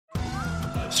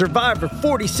Survivor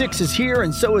 46 is here,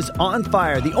 and so is On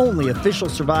Fire, the only official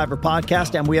Survivor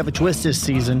podcast, and we have a twist this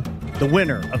season. The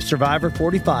winner of Survivor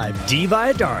 45, Dee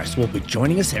Valladares, will be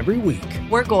joining us every week.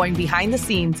 We're going behind the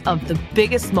scenes of the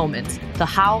biggest moments, the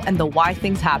how and the why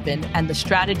things happen, and the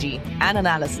strategy and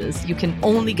analysis you can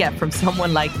only get from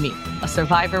someone like me, a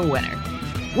Survivor winner.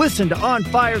 Listen to On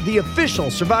Fire, the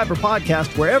official Survivor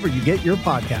podcast, wherever you get your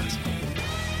podcast.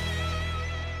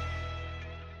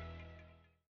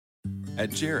 At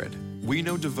Jared, we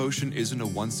know devotion isn't a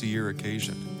once-a-year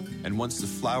occasion. And once the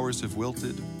flowers have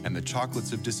wilted and the chocolates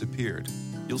have disappeared,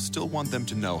 you'll still want them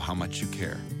to know how much you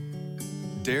care.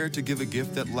 Dare to give a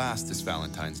gift that lasts this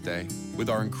Valentine's Day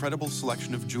with our incredible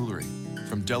selection of jewelry.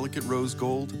 From delicate rose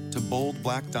gold to bold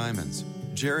black diamonds,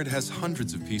 Jared has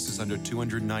hundreds of pieces under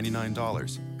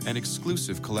 $299 and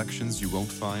exclusive collections you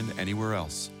won't find anywhere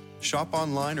else. Shop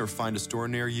online or find a store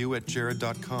near you at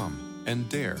jared.com and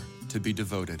dare to be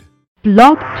devoted.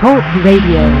 Blog Talk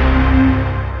Radio.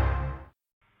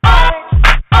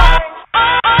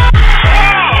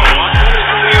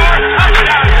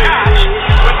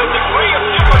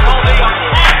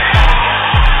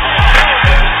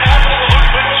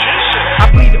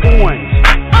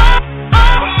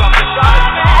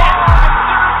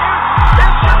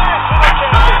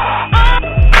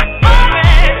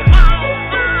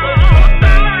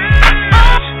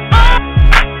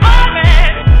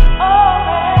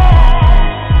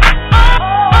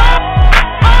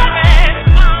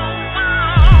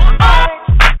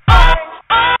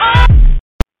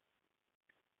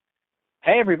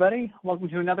 Hey everybody, welcome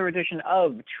to another edition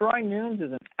of Troy Nunes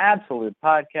is an Absolute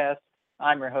Podcast.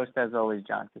 I'm your host as always,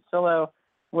 John Casillo.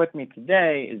 With me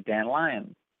today is Dan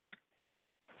Lyons.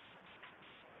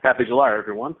 Happy July,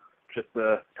 everyone. Just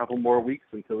a couple more weeks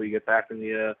until we get back in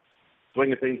the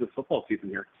swing of things with football season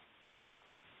here.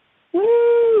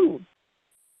 Woo!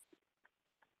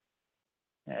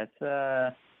 It's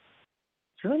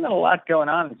really not a lot going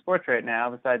on in sports right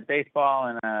now besides baseball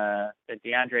and the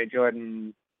DeAndre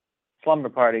Jordan slumber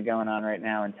party going on right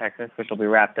now in Texas, which will be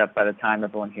wrapped up by the time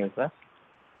everyone hears this.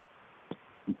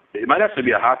 It might actually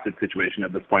be a hostage situation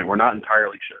at this point. We're not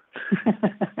entirely sure.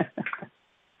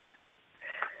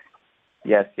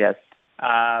 Yes.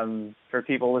 For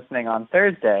people listening on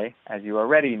Thursday, as you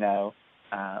already know,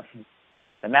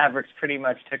 the Mavericks pretty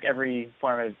much took every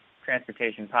form of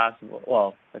transportation possible.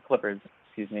 Well, the Clippers,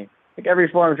 took every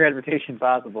form of transportation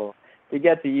possible to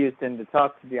get to Houston to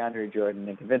talk to DeAndre Jordan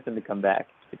and convince him to come back.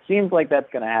 It seems like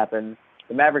that's going to happen.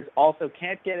 The Mavericks also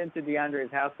can't get into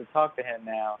DeAndre's house to talk to him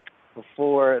now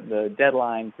before the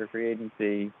deadline for free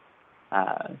agency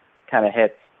kind of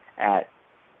hits at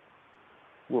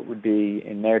what would be,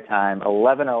 in their time,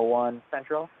 11:01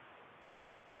 Central.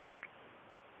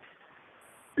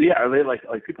 Yeah, are they like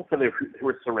people say they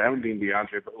were surrounding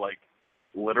DeAndre, but like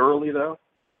literally though?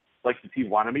 Like, does he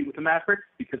want to meet with the Mavericks?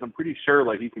 Because I'm pretty sure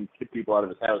like he can kick people out of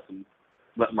his house and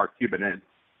let Mark Cuban in.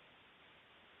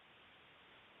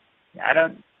 I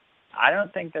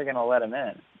don't think they're going to let him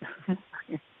in.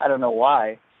 I don't know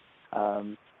why. I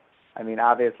mean,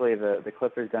 obviously the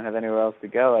Clippers don't have anywhere else to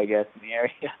go, I guess, in the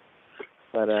area.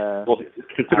 But well,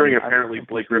 considering apparently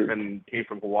Blake Griffin came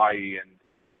from Hawaii and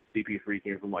CP3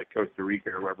 came from like Costa Rica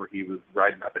or wherever he was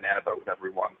riding a banana boat with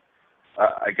everyone,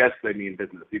 I guess they mean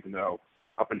business, even though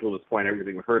up until this point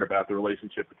everything we heard about the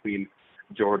relationship between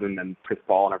Jordan and Chris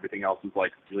Paul and everything else was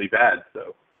like really bad.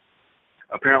 So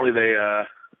apparently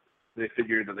they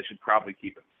figured that they should probably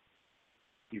keep him,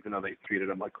 even though they treated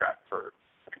him like crap for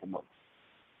a couple months.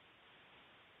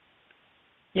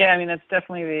 Yeah, I mean that's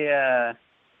definitely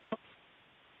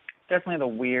the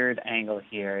weird angle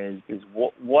here is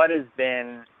what has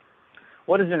been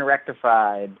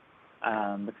rectified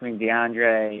between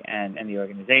DeAndre and the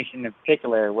organization in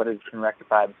particular. What has been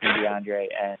rectified between DeAndre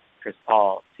and Chris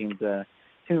Paul seems a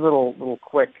little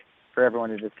quick for everyone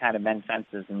to just kind of mend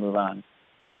fences and move on.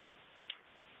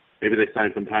 Maybe they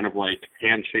signed some kind of like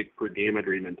handshake per game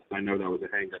agreement. I know that was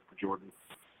a hang-up for Jordan.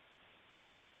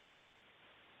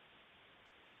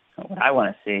 What I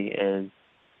want to see is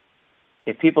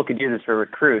if people could do this for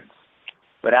recruits,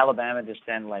 would Alabama just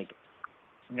send like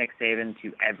Nick Saban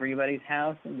to everybody's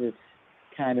house and just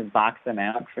kind of box them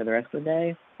out for the rest of the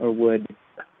day? Or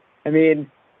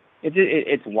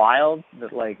it's wild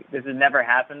that like this has never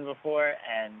happened before,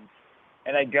 and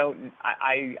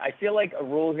I feel like a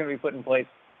rule is going to be put in place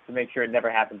to make sure it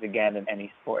never happens again in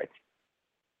any sport.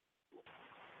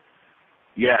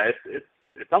 Yeah,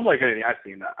 it's unlike anything I've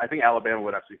seen. I think Alabama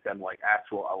would actually send like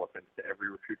actual elephants to every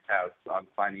recruit's house on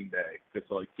signing day just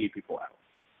to like keep people out.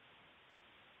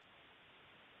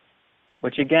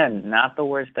 Which again, not the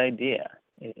worst idea.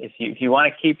 if you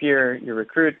want to keep your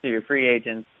recruits or your free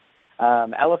agents,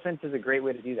 elephants is a great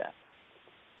way to do that.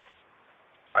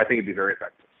 I think it'd be very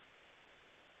effective.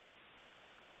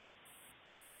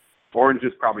 Orange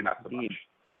is probably not so much.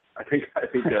 I think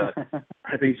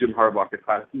Jim Harbaugh could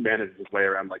kind of manage his way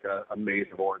around like a maze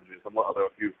of oranges. Although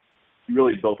if you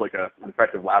really built like an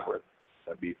effective labyrinth,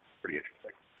 that'd be pretty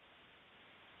interesting.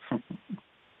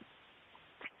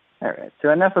 All right. So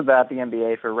enough about the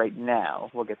NBA for right now.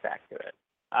 We'll get back to it.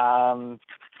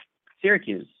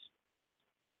 Syracuse.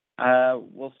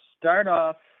 We'll start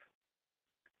off.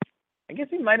 I guess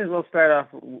we might as well start off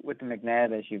with the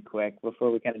McNabb issue quick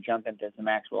before we kind of jump into some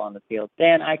actual on the field.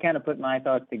 Dan, I kind of put my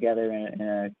thoughts together in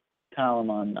a column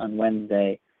on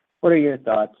Wednesday. What are your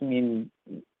thoughts? I mean,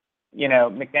 you know,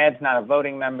 McNabb's not a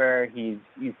voting member. He's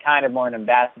kind of more an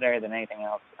ambassador than anything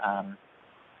else.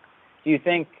 Do you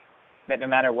think that no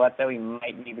matter what, though, he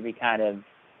might need to be kind of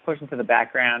pushed into the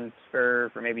background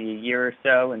for maybe a year or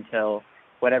so until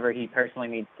whatever he personally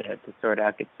needs to sort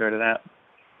out gets sorted out?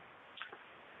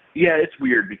 Yeah, it's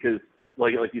weird because,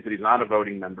 like you said, he's not a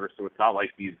voting member, so it's not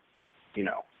like he's, you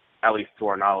know, at least to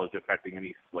our knowledge, affecting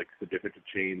any, like, significant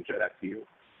change at SU.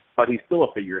 But he's still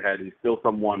a figurehead. He's still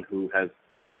someone who has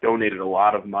donated a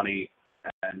lot of money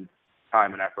and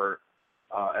time and effort,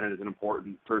 and is an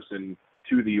important person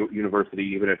to the university,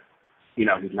 even if, you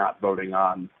know, he's not voting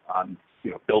on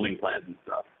you know, building plans and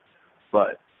stuff.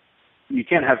 But you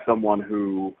can't have someone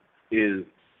who is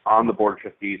on the board of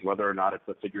trustees, whether or not it's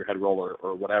a figurehead role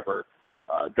or whatever,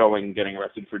 going and getting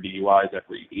arrested for DUIs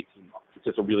every 18 months. It's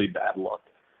just a really bad look,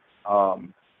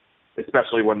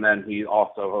 especially when then he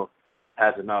also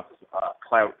has enough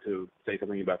clout to say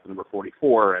something about the number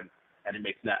 44 and it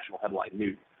makes national headline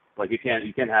news. Like you can't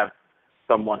have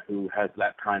someone who has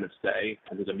that kind of say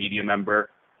and is a media member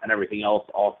and everything else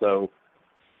also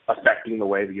affecting the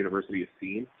way the university is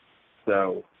seen.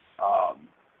 So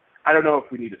I don't know if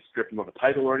we need to strip him of a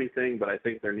title or anything, but I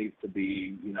think there needs to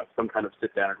be, you know, some kind of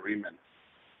sit-down agreement.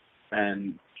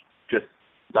 And just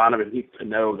Donovan needs to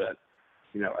know that,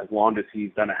 you know, as long as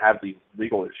he's going to have these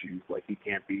legal issues, like he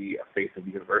can't be a face of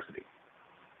the university.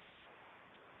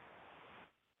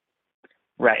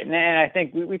 Right, and I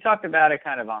think we talked about it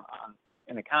kind of on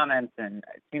in the comments, and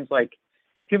it seems like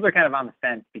people are kind of on the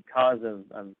fence because of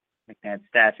McNabb's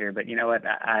stature. But you know what,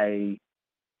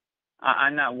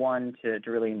 I'm not one to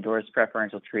really endorse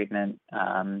preferential treatment.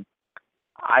 I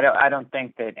don't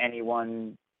think that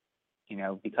anyone, you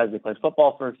know, because they played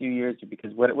football for a few years or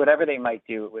because whatever they might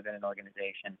do within an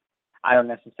organization, I don't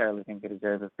necessarily think they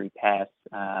deserve a free pass.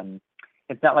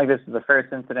 It's not like this is the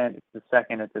first incident; it's the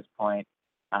second at this point.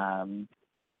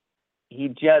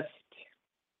 He's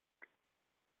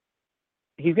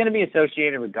going to be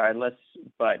associated regardless,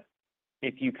 but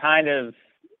if you kind of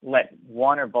let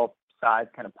one or both sides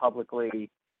kind of publicly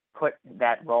put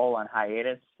that role on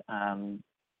hiatus,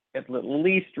 it at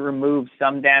least removes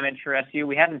some damage for SU.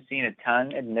 We haven't seen a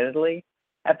ton, admittedly,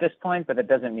 at this point, but that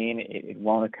doesn't mean it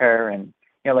won't occur. And,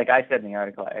 you know, like I said in the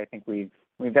article, I think we've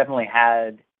definitely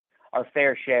had our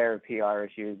fair share of PR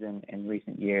issues in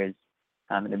recent years.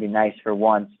 It'd be nice for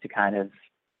once to kind of,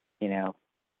 you know,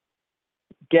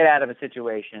 get out of a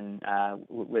situation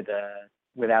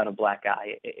without a black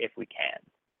eye if we can.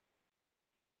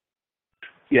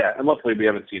 Yeah, and luckily we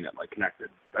haven't seen it like connected.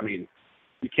 I mean,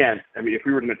 you can't. I mean, if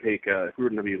we were going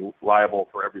to be liable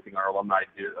for everything our alumni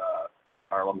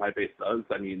base does,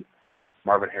 I mean,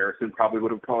 Marvin Harrison probably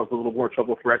would have caused a little more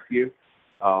trouble for SU,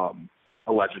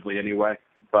 allegedly anyway.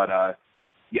 But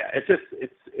yeah, it's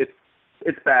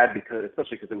bad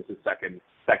especially because it was his second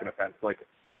offense. Like,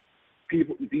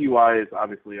 DUIs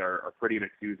obviously are pretty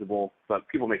inexcusable, but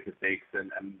people make mistakes, and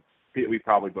we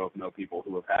probably both know people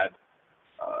who have had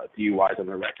DUIs on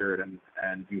their record, and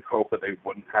you hope that they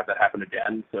wouldn't have that happen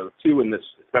again. So two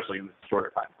especially in this shorter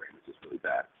time frame, is just really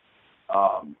bad.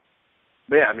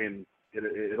 But yeah, I mean,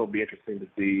 it'll be interesting to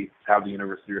see how the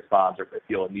university responds, or if they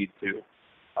feel a need to.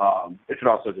 It should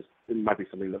also it might be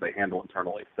something that they handle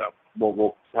internally. So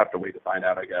we'll have to wait to find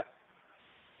out, I guess.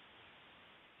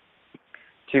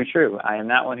 Too true. I am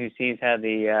not one who sees how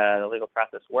the legal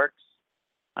process works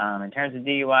in terms of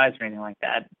DUIs or anything like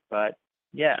that. But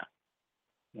yeah,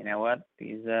 you know what?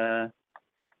 These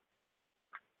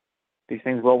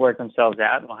things will work themselves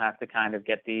out, and we'll have to kind of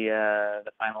get the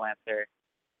final answer.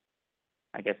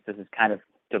 I guess this is kind of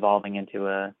devolving into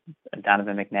a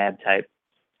Donovan McNabb type.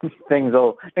 Things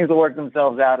will work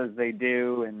themselves out as they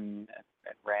do, and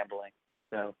rambling.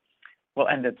 So we'll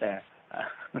end it there.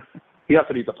 He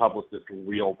also needs a publicist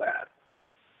real bad.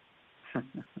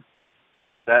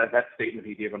 that statement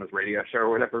he gave on his radio show or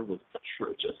whatever was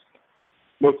atrocious.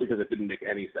 Mostly because it didn't make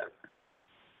any sense.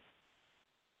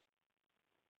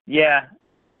 Yeah.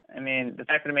 I mean, the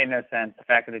fact that it made no sense, the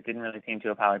fact that it didn't really seem too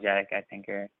apologetic, I think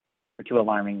are too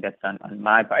alarming. That's on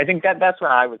my part. I think that's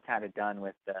where I was kind of done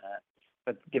with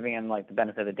giving him like the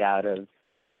benefit of the doubt of,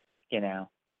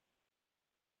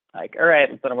 like, all right,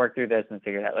 let's let him work through this and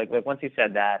figure it out. Like once he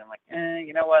said that, I'm like,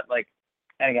 you know what? Like,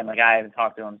 and again, like I haven't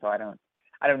talked to him, so I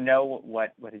don't know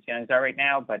what his feelings are right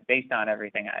now. But based on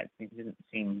everything,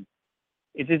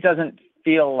 it just doesn't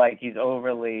feel like he's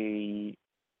overly,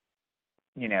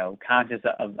 conscious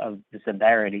of the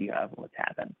severity of what's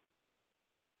happened.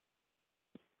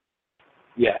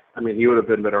 Yeah, I mean, he would have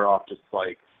been better off just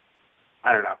like,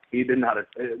 I don't know. He didn't know how to,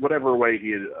 whatever way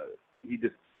he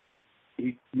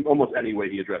almost any way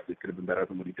he addressed it could have been better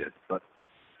than what he did. But,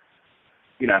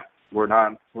 we're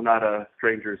not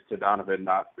strangers to Donovan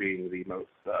not being the most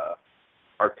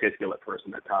articulate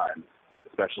person at times,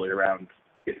 especially around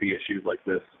iffy issues like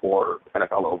this or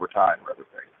NFL overtime or other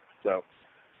things. So,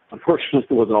 unfortunately,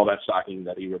 it wasn't all that shocking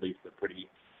that he released a pretty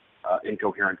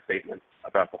incoherent statement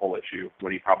about the whole issue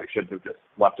when he probably should have just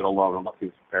left it alone unless he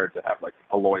was prepared to have like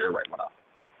a lawyer write one up.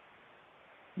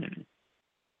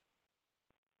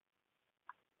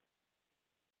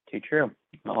 Too true.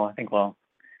 Well, I think we'll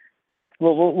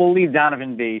leave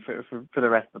Donovan be for the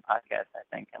rest of the podcast,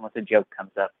 I think, unless a joke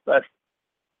comes up. But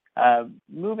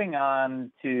moving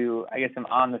on to, I guess, some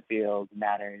on the field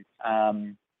matters.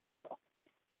 The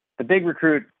big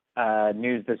recruit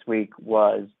news this week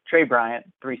was Trey Bryant,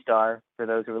 3-star. For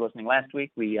those who were listening last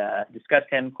week, we discussed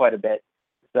him quite a bit.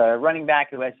 The running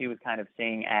back who SU was kind of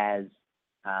seeing as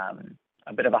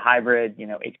a bit of a hybrid,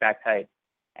 H-back type.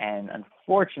 And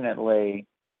unfortunately,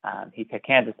 he picked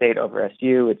Kansas State over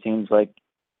SU. It seems like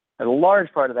a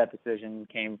large part of that decision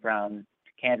came from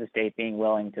Kansas State being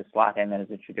willing to slot him in as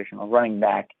a traditional running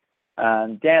back.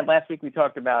 Dan, last week we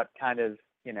talked about kind of,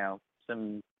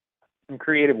 some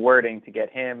creative wording to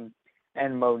get him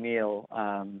and Mo Neal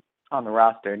on the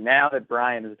roster. Now that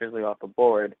Brian is officially off the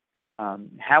board,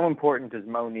 how important does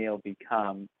Mo Neal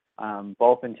become,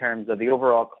 both in terms of the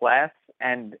overall class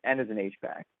and as an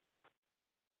H-back?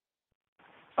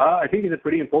 I think he's a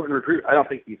pretty important recruit. I don't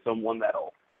think he's someone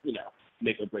that'll,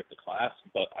 make or break the class,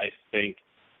 but I think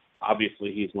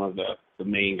obviously he's one of the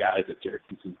main guys that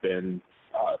Syracuse has been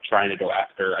trying to go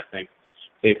after. I think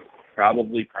they've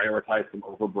probably prioritized him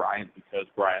over Bryant because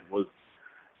Bryant was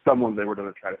someone they were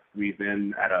going to try to squeeze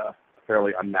in at a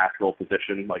fairly unnatural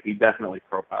position. Like, he definitely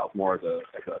profiles more as a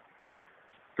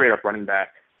straight up running back,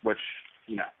 which,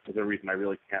 is a reason I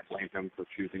really can't blame him for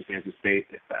choosing Kansas State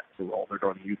if that's the role they're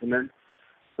going to use him in.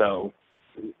 So,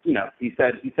 he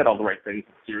said all the right things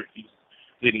in Syracuse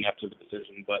leading up to the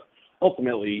decision, but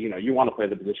ultimately, you want to play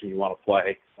the position you want to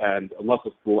play, and unless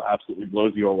the school absolutely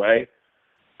blows you away,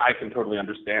 I can totally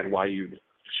understand why you'd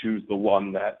choose the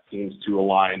one that seems to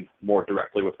align more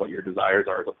directly with what your desires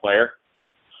are as a player.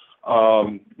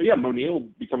 But yeah, Mo Neal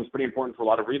becomes pretty important for a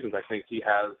lot of reasons. I think he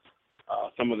has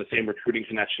some of the same recruiting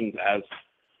connections as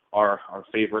our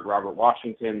favorite Robert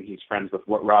Washington. He's friends with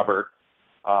Robert.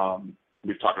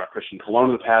 We've talked about Christian Colon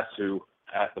in the past, who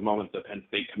at the moment the Penn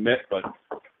State commit, but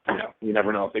you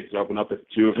never know if things open up if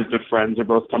two of his good friends are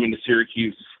both coming to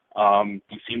Syracuse.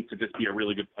 He seems to just be a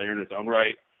really good player in his own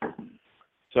right.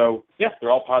 So, yeah,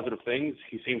 they're all positive things.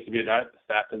 He seems to be a guy that the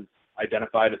staff has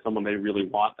identified as someone they really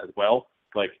want as well.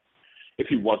 Like, if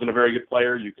he wasn't a very good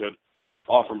player, you could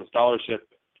offer him a scholarship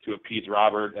to appease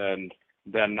Robert and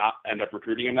then not end up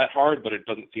recruiting him that hard, but it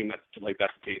doesn't seem like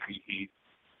that's the case. He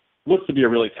looks to be a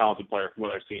really talented player from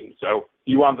what I've seen. So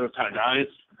you want those kind of guys,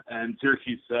 and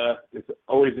Syracuse is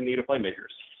always in need of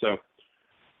playmakers. So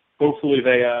hopefully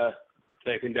they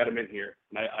can get him in here.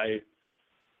 And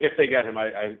if they get him,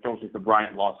 I don't think the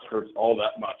Bryant loss hurts all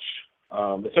that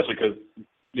much, especially because,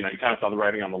 you kind of saw the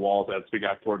writing on the walls as we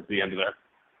got towards the end of there.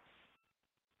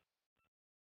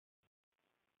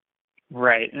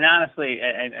 Right. And honestly,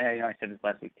 I said this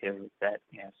last week too, is that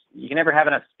you can never have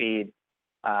enough speed.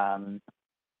 And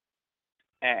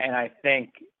I think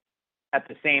at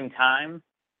the same time,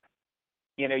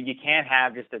 you can't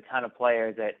have just a ton of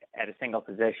players at a single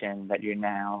position that you're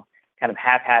now kind of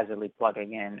haphazardly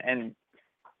plugging in. And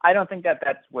I don't think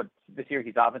that's what the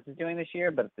Syracuse offense is doing this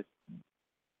year, but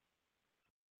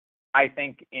I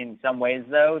think in some ways,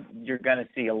 though, you're going to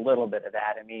see a little bit of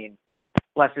that. I mean,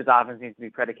 Lester's offense needs to be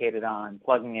predicated on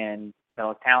plugging in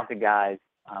talented guys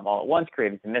all at once,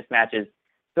 creating some mismatches.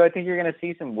 So I think you're going to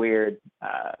see some weird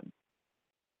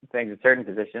things at certain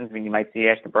positions. I mean, you might see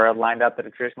Ashton Burrow lined up at a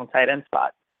traditional tight end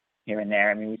spot here and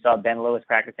there. I mean, we saw Ben Lewis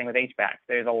practicing with H-backs.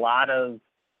 There's a lot of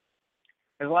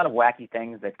wacky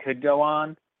things that could go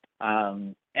on.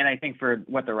 And I think for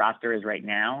what the roster is right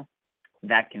now,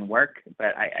 that can work.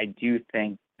 But I do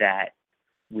think that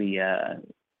we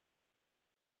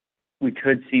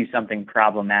could see something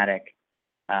problematic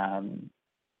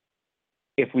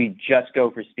if we just go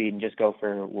for speed and just go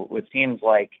for what seems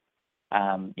like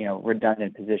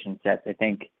redundant position sets. I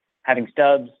think having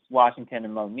Stubbs, Washington,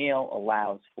 and Mo Neal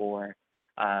allows for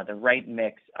the right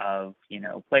mix of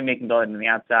playmaking ability on the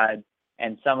outside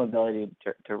and some ability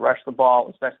to rush the ball,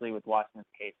 especially with Washington's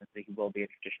case, since he will be a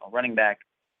traditional running back.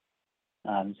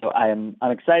 So I'm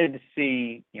excited to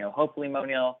see, hopefully Mo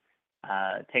Neal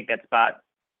take that spot.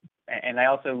 And I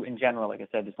also, in general, like I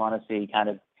said, just want to see kind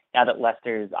of, now that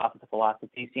Lester's offensive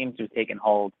philosophy seems to have taken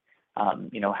hold,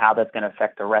 how that's going to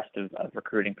affect the rest of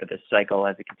recruiting for this cycle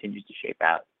as it continues to shape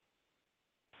out.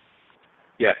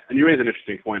 Yeah, and you raise an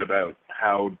interesting point about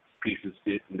how pieces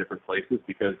fit in different places,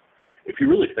 because if you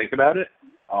really think about it,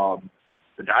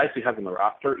 the guys we have in the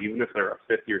roster, even if they're a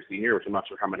fifth-year senior, which I'm not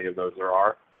sure how many of those there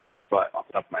are, but off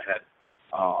the top of my head,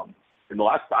 in the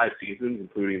last 5 seasons,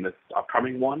 including this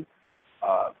upcoming one,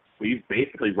 we've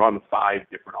basically run 5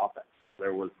 different offenses.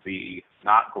 There was the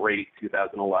not great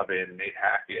 2011 Nate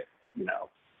Hackett,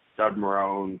 Doug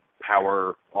Marrone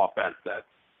power offense that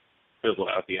fizzled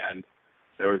out at the end.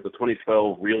 There was the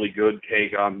 2012 really good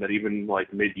K-Gun that even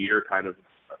mid-year kind of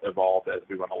evolved as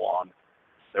we went along.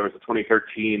 There was the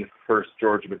 2013 first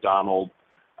George McDonald.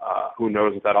 Who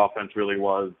knows what that offense really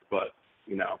was, but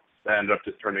that ended up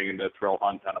just turning into Terrell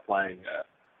Hunt kind of playing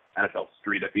NFL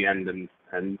street at the end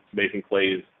and making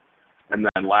plays. And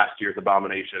then last year's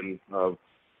abomination of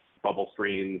bubble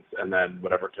screens, and then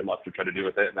whatever Tim Lester tried to do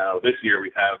with it. Now this year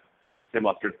we have Tim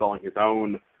Lester installing his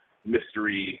own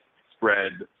mystery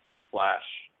spread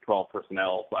 / 12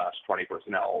 personnel / 20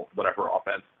 personnel, whatever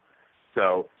offense.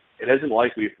 So it isn't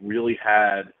like we've really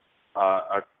had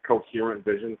a coherent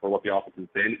vision for what the offense has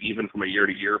been, even from a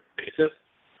year-to-year basis,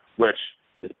 which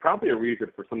is probably a reason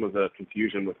for some of the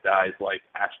confusion with guys like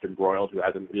Ashton Broyles, who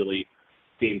hasn't really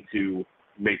seemed to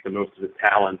make the most of his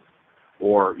talents,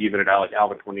 or even a guy like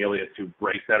Alvin Cornelius, who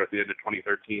breaks out at the end of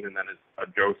 2013 and then is a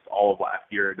ghost all of last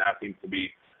year and now seems to be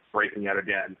breaking out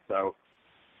again. So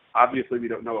obviously we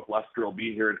don't know if Lester will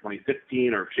be here in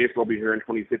 2016 or if Schaefer will be here in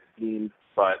 2016,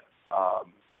 but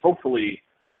hopefully,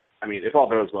 if all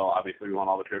goes well, obviously we want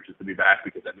all the coaches to be back,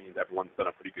 because that means everyone's done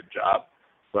a pretty good job.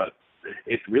 But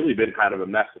it's really been kind of a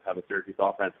mess with how the Syracuse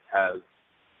offense has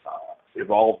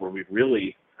evolved, where we've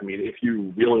really, if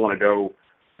you really want to go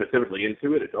specifically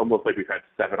into it, it's almost like we've had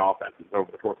 7 offenses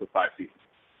over the course of 5 seasons.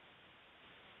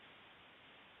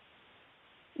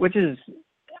 Which is,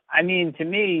 to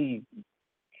me,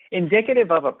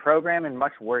 indicative of a program in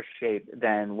much worse shape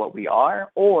than what we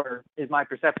are, or is my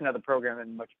perception of the program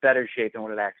in much better shape than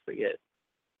what it actually is?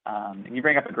 And you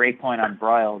bring up a great point on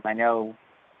Broyles. I know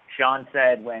Sean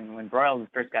said when Broyles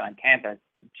first got on campus,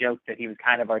 joked that he was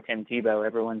kind of our Tim Tebow.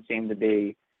 Everyone seemed to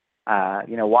be,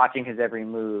 watching his every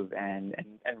move and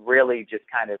really just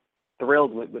kind of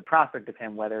thrilled with prospect of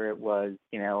him, whether it was,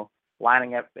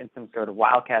 lining up in some sort of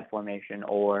wildcat formation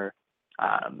or,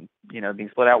 being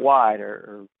split out wide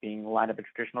or being lined up a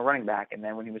traditional running back. And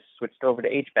then when he was switched over to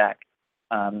H-back,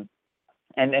 and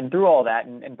through all that,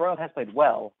 and Broyles has played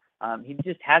well, he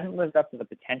just hasn't lived up to the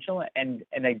potential. And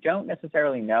I don't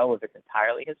necessarily know if it's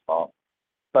entirely his fault.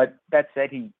 But that said,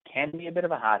 he can be a bit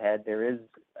of a hothead.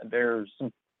 There's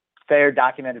some fair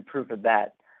documented proof of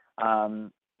that.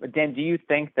 But Dan, do you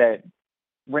think that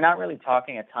we're not really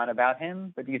talking a ton about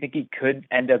him, but do you think he could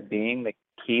end up being the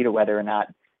key to whether or not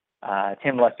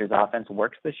Tim Lester's offense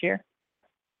works this year?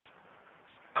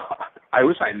 I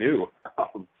wish I knew.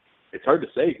 It's hard to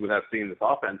say without seeing this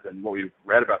offense and what we've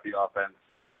read about the offense.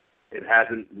 It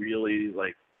hasn't really,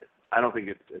 I don't think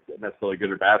it's necessarily a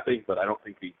good or bad thing, but I don't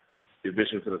think the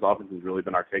vision for this offense has really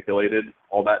been articulated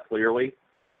all that clearly.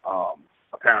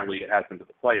 Apparently it has been to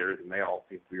the players, and they all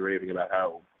seem to be raving about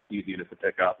how easy it is to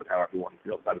pick up and how everyone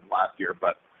feels better than last year.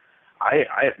 But I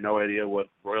have no idea what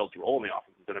Broyles' role in the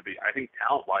offense is going to be. I think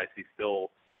talent-wise, he's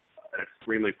still an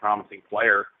extremely promising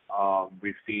player.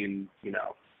 We've seen,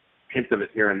 hints of it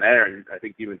here and there, and I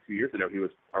think even 2 years ago he was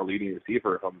our leading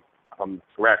receiver, if I'm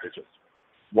correct. It just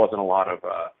wasn't a lot of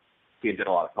he didn't get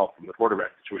a lot of help from the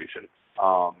quarterback situation.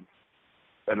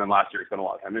 And then last year he spent a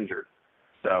lot of time injured.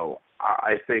 So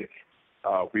I think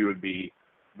we would be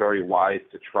very wise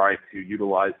to try to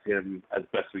utilize him as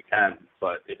best we can,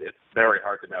 but it's very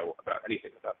hard to know about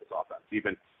anything about this offense.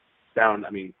 Even down,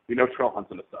 we know Terrell Hunt's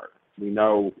going to start. We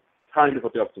know kind of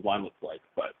what the offensive line looks like,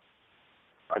 but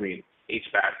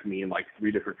H-backs mean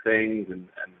 3 different things, and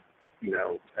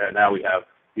now we have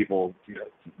people,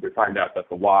 we find out that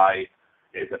the Y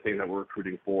is a thing that we're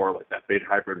recruiting for, like that big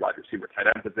hybrid wide receiver tight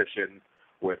end position,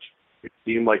 which It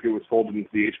seemed like it was folded into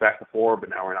the HVAC before, but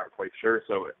now we're not quite sure.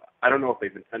 So I don't know if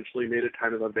they've intentionally made it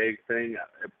kind of a vague thing.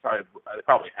 They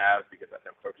probably have, because that's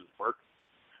how coaches work.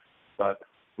 But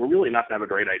we're really not going to have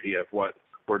a great idea of what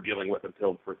we're dealing with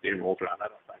until the first game rolls around, I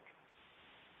don't think.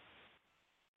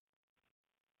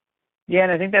 Yeah,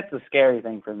 and I think that's the scary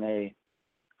thing for me,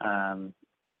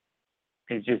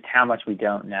 is just how much we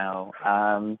don't know.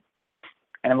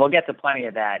 And we'll get to plenty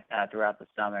of that throughout the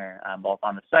summer, both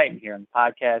on the site and here on the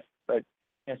podcast. But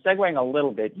segueing a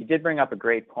little bit, you did bring up a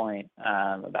great point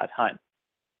about Hunt.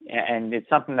 And it's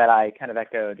something that I kind of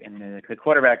echoed in the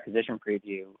quarterback position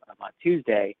preview on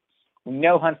Tuesday. We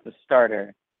know Hunt's the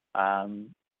starter.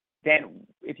 Dan,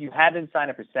 if you had to sign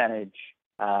a percentage,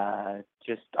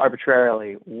 just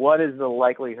arbitrarily, what is the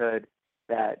likelihood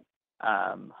that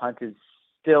Hunt is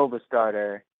still the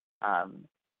starter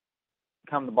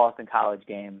come the Boston College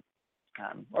game?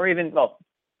 Or even,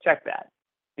 check that.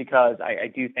 Because I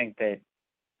do think that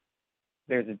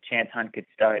there's a chance Hunt could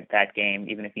start that game,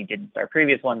 even if he didn't start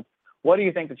previous ones. What do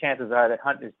you think the chances are that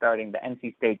Hunt is starting the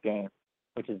NC State game,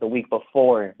 which is the week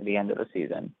before the end of the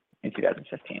season in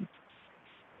 2015?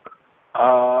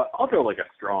 I'll go like a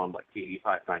strong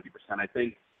 85, 90%. I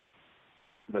think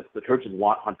the coaches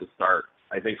want Hunt to start.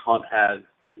 I think Hunt has,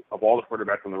 of all the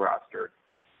quarterbacks on the roster,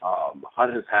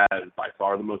 Hunt has had by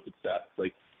far the most success.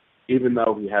 Even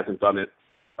though he hasn't done it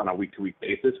on a week-to-week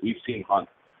basis, we've seen Hunt,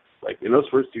 in those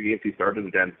first two games he started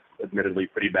against admittedly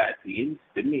pretty bad teams.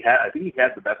 I think he had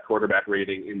the best quarterback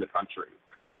rating in the country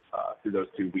through those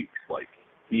 2 weeks.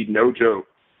 He, no joke,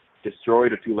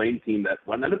 destroyed a Tulane team that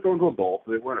ended up going to a bowl,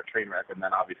 so they weren't a train wreck, and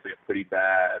then obviously a pretty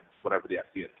bad, whatever the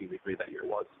FCS team they played that year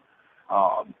was.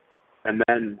 And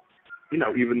then,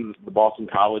 even the Boston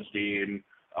College game,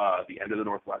 the end of the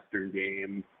Northwestern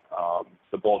game,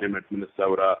 the bowl game against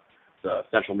Minnesota, the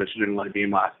Central Michigan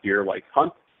game last year,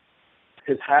 Hunt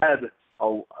has had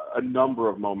a number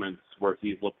of moments where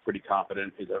he's looked pretty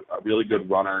confident. He's a really good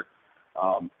runner.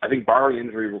 I think barring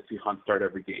injury, we'll see Hunt start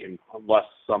every game unless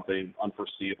something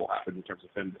unforeseeable happens in terms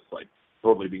of him just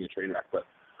totally being a train wreck. But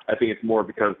I think it's more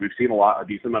because we've seen a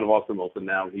decent amount of Austin Wilson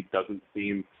now. He doesn't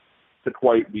seem to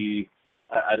quite be.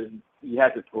 He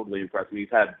hasn't totally impressed me. He's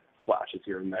had flashes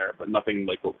here and there, but nothing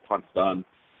like what Hunt's done.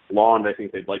 Lond, I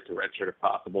think they'd like to redshirt if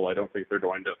possible. I don't think they're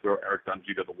going to throw Eric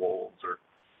Dungey to the wolves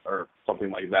or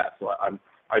something like that. So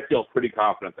I feel pretty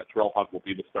confident that Terrell Hunt will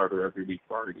be the starter every week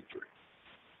barring injury.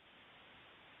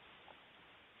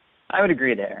 I would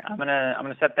agree there. I'm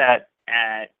gonna set that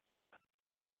at.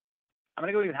 I'm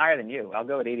gonna go even higher than you. I'll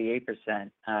go at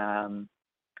 88%.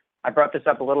 I brought this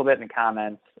up a little bit in the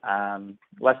comments.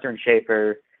 Lester and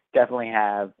Schaefer definitely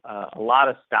have a lot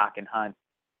of stock in Hunt,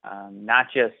 not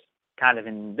just kind of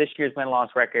in this year's win-loss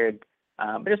record,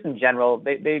 but just in general.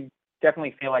 They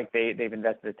definitely feel like they've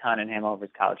invested a ton in him over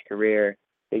his college career.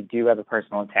 They do have a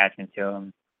personal attachment to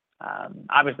him.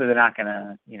 Obviously, they're not going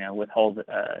to withhold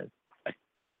an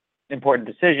important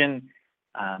decision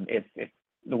if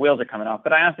the wheels are coming off,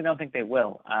 but I honestly don't think they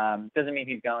will. Doesn't mean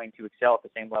he's going to excel at the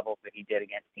same level that he did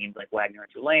against teams like Wagner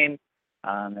and Tulane,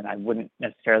 and I wouldn't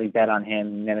necessarily bet on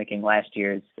him mimicking last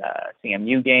year's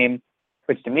CMU game,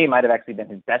 which to me might have actually been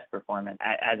his best performance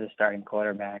as a starting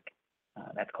quarterback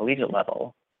at collegiate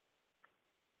level.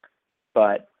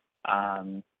 But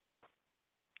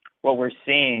what we're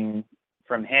seeing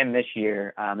from him this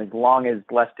year, as long as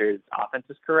Lester's offense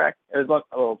is correct, as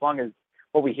long as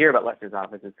what we hear about Lester's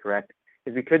offense is correct,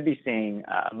 is we could be seeing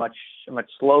a much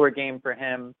slower game for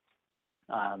him.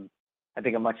 I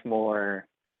think a much more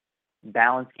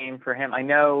balanced game for him. I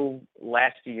know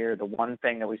last year the one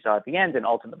thing that we saw at the end and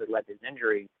ultimately led to his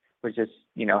injury was just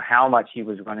how much he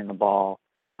was running the ball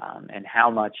and how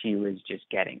much he was just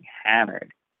getting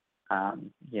hammered.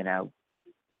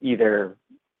 Either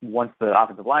once the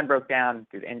offensive line broke down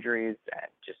due to injuries and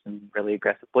just some really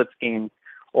aggressive blitz schemes,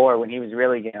 or when he was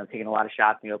really, taking a lot of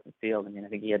shots in the open field. I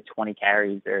think he had 20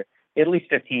 carries or at least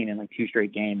 15 in 2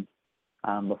 straight games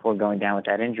before going down with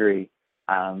that injury.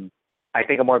 I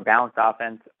think a more balanced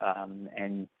offense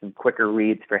and some quicker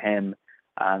reads for him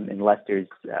in Lester's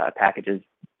packages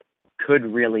could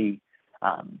really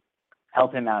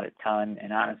help him out a ton.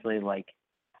 And honestly,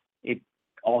 it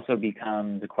also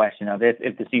becomes a question of if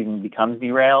the season becomes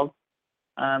derailed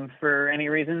for any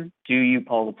reason, do you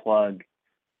pull the plug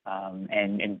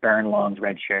and burn Long's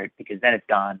red shirt? Because then it's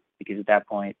gone. Because at that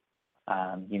point,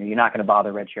 you're not going to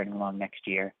bother redshirting Long next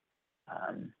year.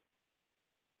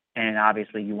 And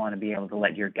obviously you want to be able to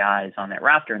let your guys on that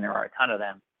roster, and there are a ton of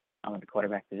them at the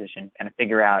quarterback position, kind of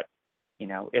figure out,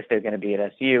 if they're going to be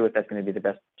at SU, if that's going to be the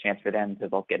best chance for them to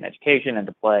both get an education and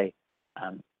to play.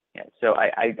 So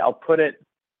I'll put it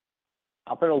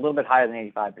I'll put it a little bit higher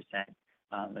than 85%,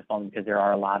 if only because there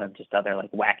are a lot of just other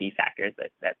like wacky factors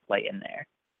that play in there.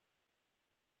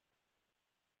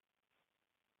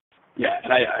 Yeah,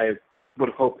 and I would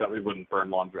hope that we wouldn't burn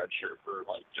Long's red shirt for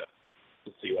like just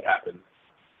to see what happens.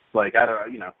 Like, I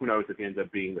don't, who knows if he ends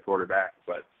up being the quarterback,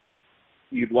 but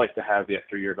you'd like to have the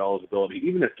extra year of eligibility,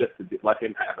 even if just to let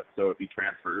him have it. So if he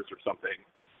transfers or something,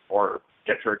 or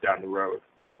gets hurt down the road,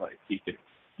 like he can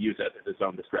use it at his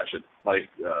own discretion. Like,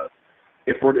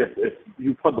 if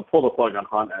you pull the plug on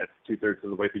Hunt at 2/3 of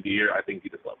the way through the year, I think you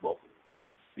just let Wilson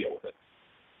deal with it.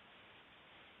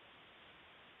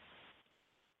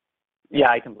 Yeah,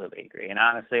 I completely agree. And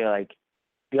honestly, like,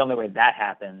 the only way that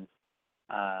happens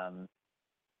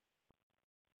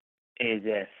is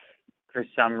if, for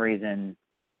some reason,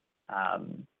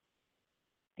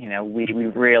 we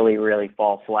really, really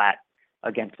fall flat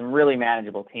against some really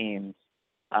manageable teams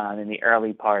in the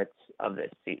early parts of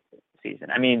this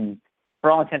season. I mean, for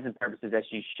all intents and purposes,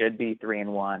 SU should be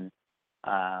 3-1.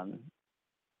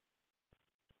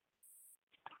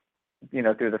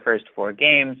 Through the first 4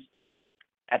 games.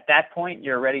 At that point,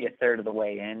 you're already a third of the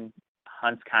way in.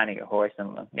 Hunt's kind of your horse,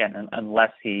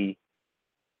 unless he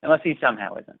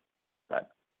somehow isn't. But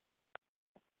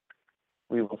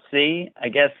we will see. I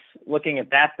guess looking at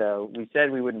that, though, we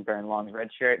said we wouldn't burn Long's red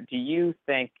shirt. Do you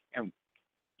think, and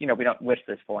we don't wish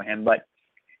this for him, but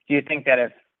do you think that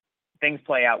if things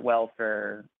play out well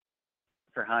for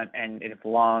Hunt and if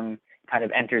Long kind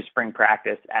of enters spring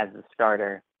practice as the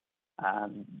starter,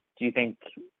 do you think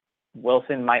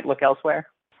Wilson might look elsewhere?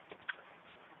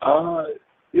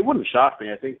 It wouldn't shock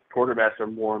me. I think quarterbacks are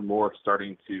more and more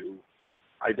starting to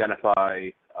identify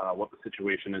what the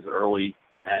situation is early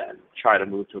and try to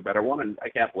move to a better one, and I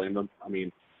can't blame them. I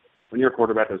mean, when you're a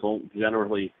quarterback,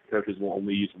 generally coaches will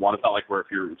only use one. It's not like where if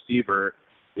you're a receiver,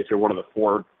 if you're one of the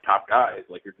 4 top guys,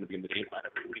 like you're going to be in the game plan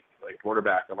every week. Like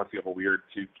quarterback, unless you have a weird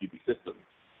 2 QB system,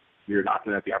 you're not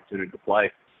going to have the opportunity to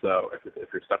play. So if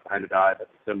you're stuck behind a guy that's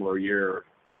a similar year,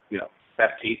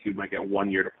 best case, you might get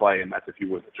 1 year to play, and that's if you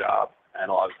win the job. And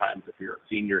a lot of times, if you're a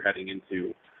senior heading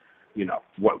into,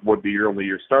 what would be your only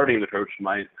year starting, the coach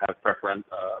might have preference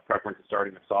of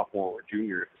starting a sophomore or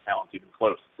junior if the talent's even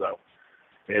close. So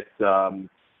it's,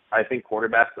 I think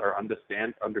quarterbacks are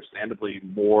understandably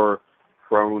more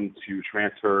prone to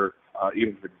transfer,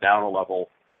 even if it's down a level,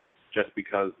 just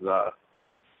because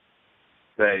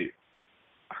DeAndre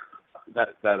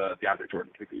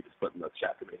Jordan could be just put in the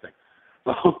chat to me thing.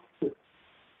 So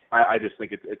I just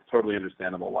think it's totally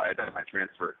understandable why I might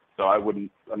transfer. So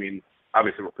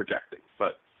obviously we're projecting,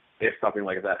 but if something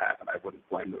like that happened, I wouldn't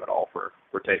blame them at all for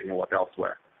taking a look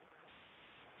elsewhere.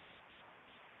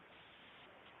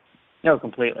 No,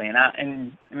 completely. And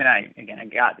I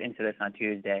got into this on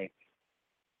Tuesday.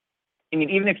 I mean,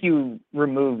 even if you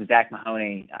remove Zach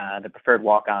Mahoney, the preferred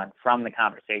walk-on, from the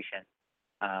conversation,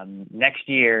 next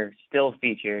year still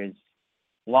features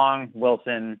Long,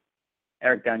 Wilson,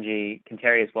 Eric Dungey,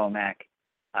 Kentarius Womack,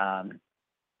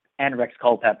 and Rex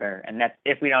Culpepper. And that's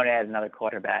if we don't add another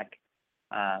quarterback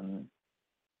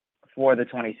for the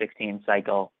 2016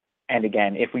 cycle. And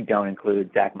again, if we don't include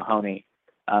Zach Mahoney.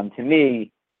 To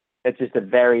me, it's just a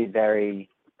very, very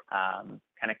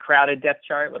kind of crowded depth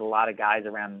chart with a lot of guys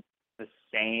around the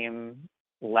same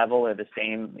level or the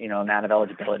same, amount of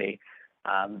eligibility.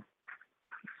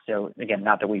 So again,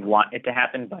 not that we want it to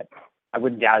happen, but I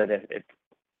wouldn't doubt it if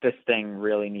this thing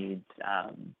really needs,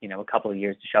 a couple of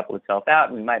years to shuffle itself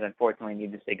out. We might unfortunately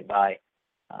need to say goodbye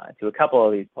to a couple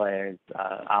of these players,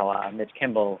 a la Mitch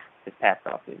Kimball this past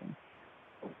offseason.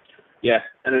 Yeah,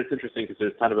 and it's interesting because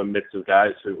there's kind of a mix of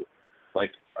guys who,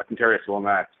 like Kentarius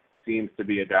Womack, seems to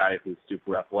be a guy who's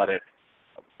super athletic,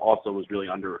 also was really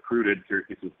under-recruited.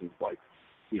 Syracuse was it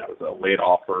was a late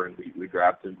offer, and we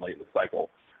grabbed him late in the cycle.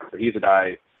 So he's a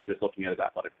guy, just looking at his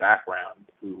athletic background,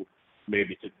 who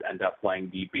maybe could end up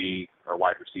playing DB or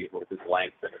wide receiver with his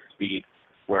length and his speed,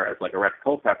 whereas like a Rex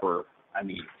Culpepper,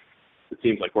 it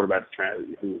seems like quarterbacks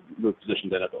who move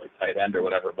positions in at like tight end or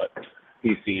whatever, but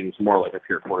he seems more like a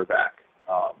pure quarterback.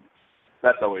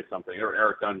 That's always something. Or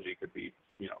Eric Dungey could be,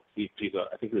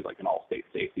 I think he was like an all-state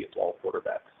safety as well as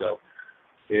quarterback. So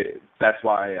that's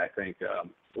why I think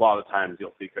a lot of times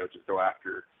you'll see coaches go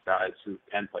after guys who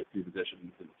can play 2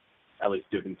 positions and at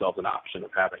least give themselves an option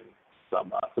of having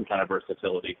some kind of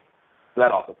versatility. So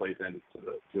that also plays into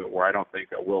it, where I don't think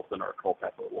a Wilson or a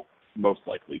Culpepper will most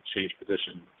likely change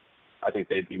positions. I think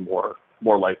they'd be more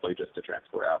likely just to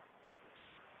transfer out.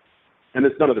 And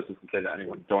none of this is to say that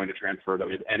anyone going to transfer that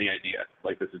we have any idea.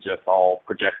 Like, this is just all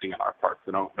projecting on our part,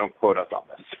 so don't quote us on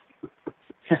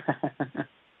this.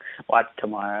 Watch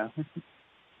tomorrow.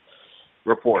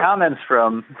 Comments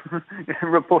from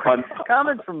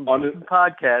comments from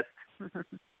podcast.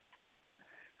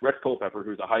 Rex Culpepper,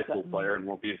 who's a high school player and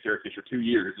won't be in Syracuse for 2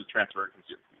 years, is transferring from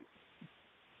Syracuse.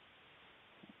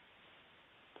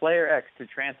 Player X to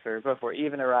transfer before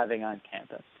even arriving on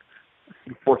campus.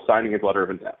 Before signing his letter of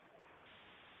intent.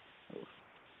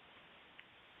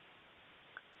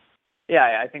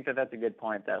 Yeah, I think that's a good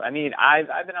point, though. I mean,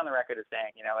 I've been on the record of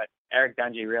saying, you know what, Eric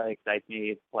Dungey really excites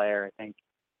me as a player. I think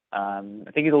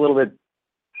he's a little bit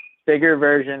bigger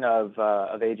version of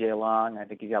AJ Long. I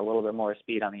think he's got a little bit more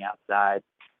speed on the outside.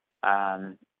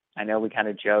 I know we kind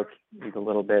of joke he's a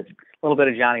little bit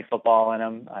of Johnny Football in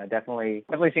him. Definitely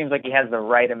seems like he has the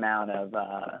right amount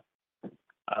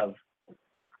of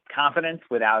confidence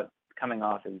without coming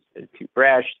off as too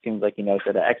brash. Seems like he knows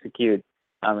how to execute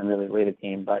and really lead a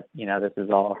team. But you know, this is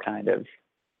all kind of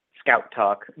scout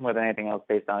talk more than anything else,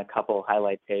 based on a couple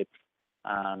highlight tapes.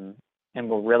 And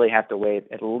we'll really have to wait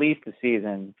at least a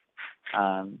season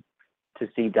to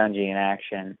see Dungey in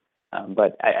action.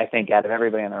 But I think out of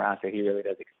everybody on the roster, he really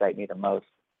does excite me the most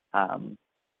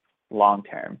long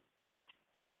term.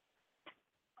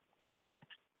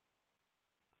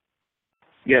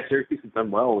 Yeah, Syracuse has done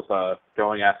well with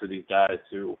going after these guys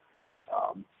who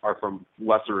are from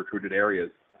lesser recruited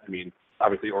areas. I mean,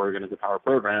 obviously Oregon is a power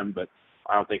program, but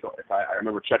I don't think, I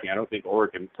remember checking, I don't think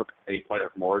Oregon took a player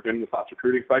from Oregon this last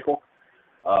recruiting cycle.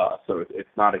 So it's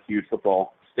not a huge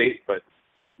football state, but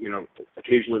you know,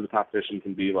 occasionally the competition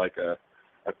can be like a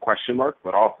question mark,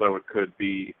 but also it could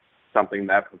be something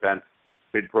that prevents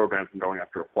big programs from going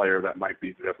after a player that might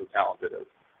be just as talented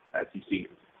as he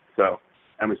seems. So,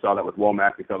 and we saw that with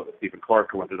Womack, we saw that with Stephen Clark,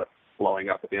 who ended up blowing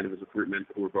up at the end of his recruitment,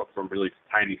 who were both from really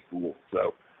tiny schools.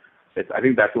 So I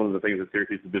think that's one of the things that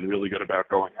Syracuse has been really good about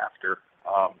going after,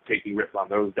 taking risks on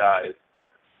those guys,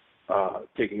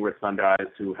 taking risks on guys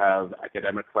who have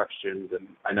academic questions. And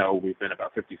I know we've been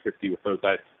about 50-50 with those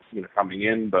guys, you know, coming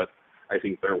in, but I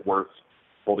think they're worth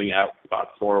holding out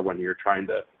spots for when you're trying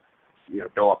to, you know,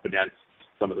 go up against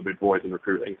some of the big boys in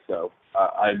recruiting. So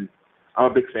I'm a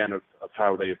big fan of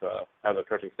how how the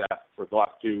coaching staff, or the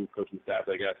last two coaching staffs,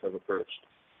 I guess, have approached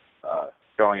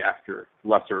going after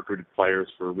lesser recruited players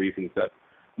for reasons that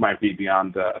might be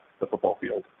beyond the football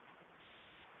field.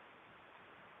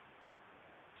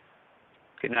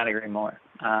 Could not agree more.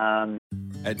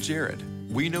 At Jared,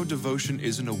 we know devotion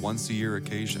isn't a once-a-year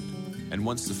occasion. And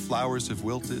once the flowers have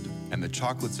wilted and the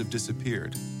chocolates have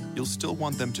disappeared, you'll still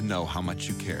want them to know how much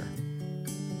you care.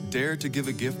 Dare to give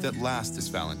a gift that lasts this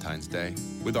Valentine's Day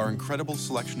with our incredible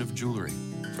selection of jewelry.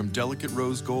 From delicate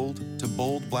rose gold to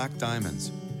bold black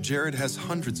diamonds, Jared has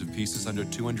hundreds of pieces under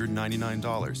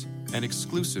 $299 and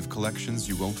exclusive collections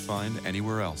you won't find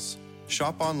anywhere else.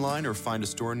 Shop online or find a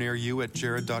store near you at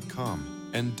jared.com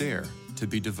and dare to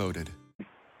be devoted.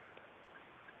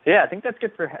 Yeah, I think that's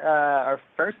good for our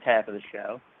first half of the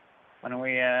show. Why don't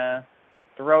we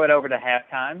throw it over to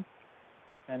halftime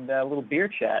and a little beer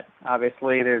chat.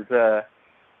 Obviously, there's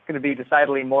going to be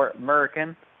decidedly more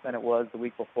American than it was the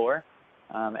week before,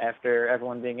 after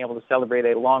everyone being able to celebrate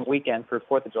a long weekend for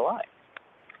 4th of July.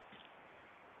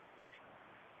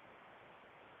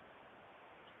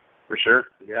 For sure,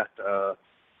 yeah.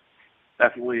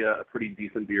 Definitely a pretty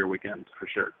decent beer weekend, for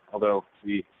sure. Although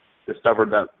we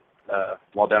discovered that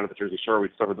while down at the Jersey Shore, we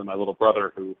discovered that my little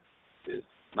brother, who is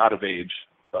not of age,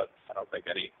 but I don't think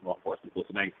any law enforcement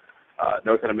listening,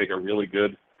 knows how to make a really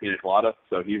good pina colada.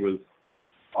 So he was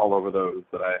all over those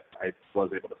that I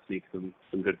was able to sneak some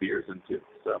good beers into.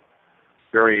 So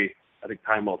very, I think,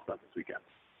 time well spent this weekend.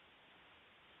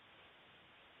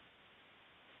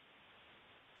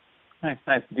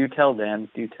 Nice. Do tell, Dan.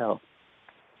 Do tell.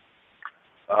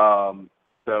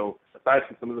 So aside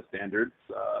from some of the standards,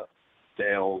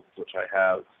 Dales, which I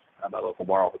have at my local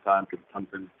bar all the time, because it comes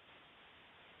in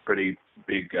pretty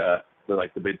big, they're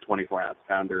like the big 24-ounce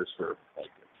pounders for like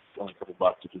only a couple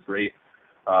bucks, which is great.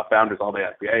 Founders All Day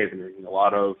IPA I've been drinking a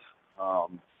lot of,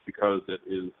 because it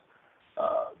is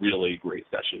really great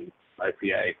session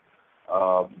IPA.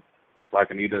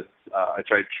 Lagunitas, I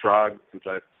tried Shrug, which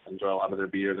I enjoy a lot of their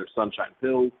beer. Their Sunshine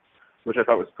Pills, which I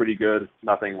thought was pretty good.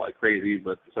 Nothing like crazy,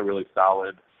 but just a really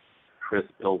solid, crisp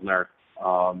Pilsner.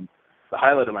 The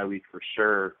highlight of my week for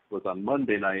sure was on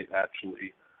Monday night,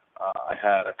 actually. I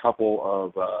had a couple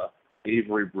of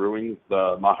Avery Brewing's,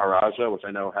 the Maharaja, which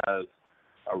I know has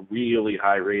a really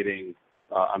high rating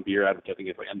on Beer Advocate. I think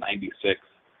it's like a 96.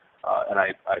 And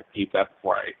I peeped that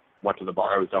before I went to the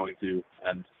bar I was going to,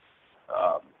 and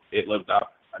it lived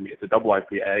up. I mean, it's a double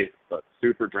IPA, but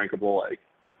super drinkable, like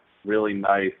really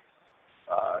nice,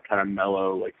 kind of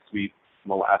mellow, like sweet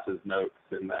molasses notes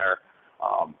in there.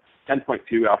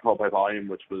 10.2 alcohol by volume,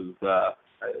 which was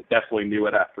definitely knew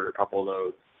it after a couple of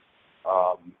those.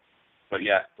 But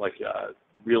yeah,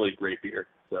 really great beer.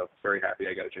 So very happy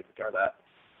I got a chance to try that.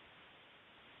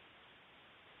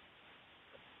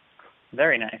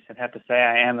 Very nice. I'd have to say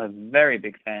I am a very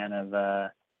big fan of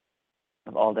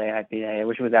All Day IPA. I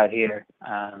wish it was out here.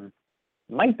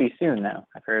 Might be soon though.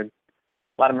 I've heard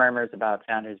a lot of murmurs about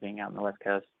Founders being out on the West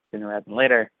Coast sooner rather than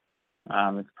later.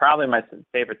 It's probably my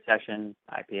favorite session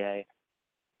IPA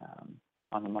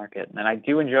on the market, and I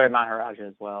do enjoy Maharaja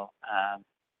as well.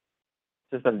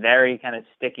 Just a very kind of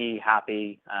sticky,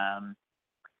 hoppy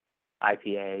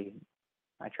IPA.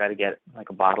 I try to get like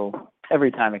a bottle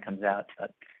every time it comes out,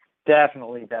 but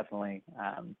definitely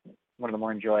one of the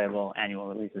more enjoyable annual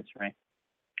releases for me,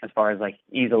 as far as like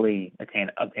easily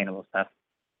obtainable stuff.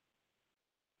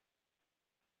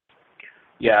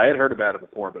 Yeah, I had heard about it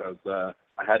before, but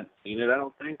I hadn't seen it, I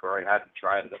don't think, or I hadn't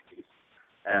tried it at least,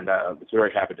 and I was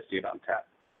very happy to see it on tap.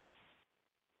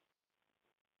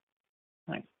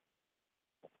 Nice.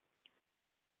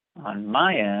 On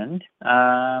my end,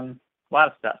 a lot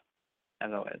of stuff,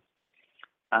 as always.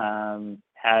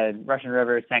 Had Russian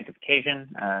River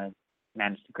Sanctification.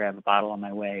 Managed to grab a bottle on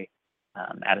my way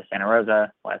out of Santa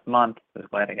Rosa last month. Was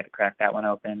glad I got to crack that one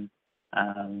open.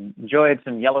 Enjoyed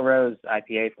some Yellow Rose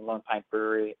IPA from Lone Pine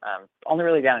Brewery. Only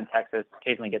really down in Texas.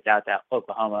 Occasionally gets out to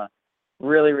Oklahoma.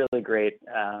 Really, really great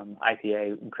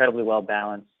IPA. Incredibly well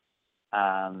balanced.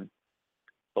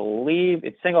 Believe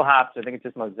it's single hops. I think it's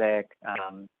just Mosaic.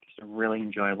 Just a really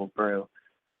enjoyable brew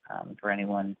for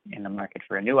anyone in the market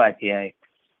for a new IPA.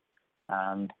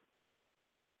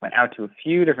 Went out to a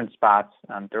few different spots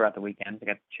throughout the weekend. I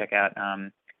got to check out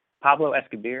Pablo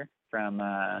Escobar from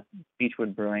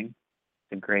Beechwood Brewing.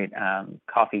 It's a great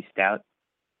coffee stout.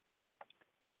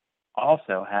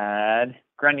 Also had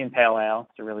Grunion Pale Ale.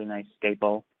 It's a really nice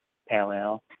staple pale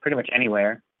ale. Pretty much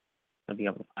anywhere you'll be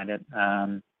able to find it.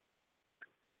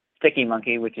 Sticky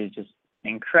Monkey, which is just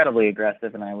incredibly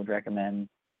aggressive, and I would recommend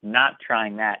not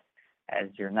trying that as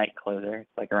your night closer.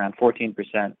 It's like around 14%,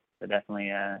 so definitely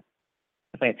a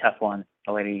tough one.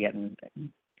 The later you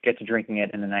get to drinking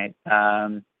it in the night.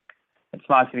 It's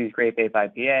Smog City's Grape Ape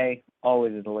IPA,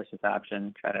 always a delicious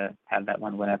option. Try to have that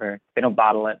one whenever. They don't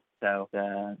bottle it, so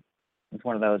it's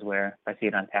one of those where if I see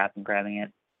it on tap, I'm grabbing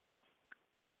it.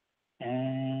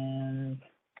 And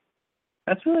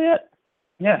that's really it.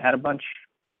 Yeah, had a bunch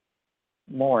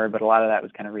more, but a lot of that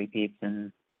was kind of repeats,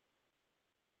 and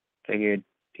figured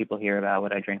people hear about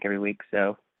what I drink every week,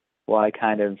 so I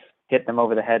kind of hit them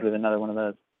over the head with another one of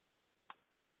those.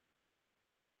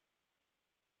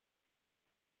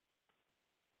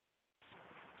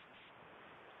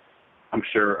 I'm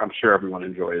sure everyone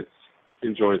enjoys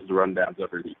the rundowns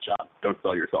every week, John. Don't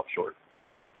sell yourself short.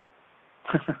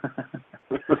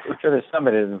 I'm sure there's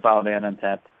somebody who's followed me on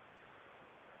Untappd.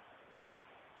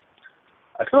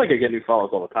 I feel like I get new follows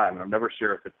all the time, and I'm never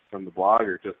sure if it's from the blog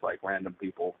or just like random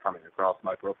people coming across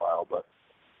my profile. But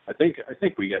I think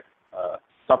we get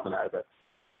something out of it.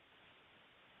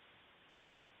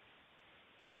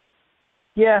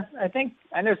 Yeah,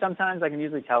 I know sometimes I can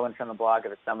usually tell when from the blog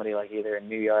if it's somebody like either in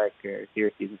New York or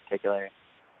Syracuse in particular.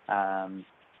 I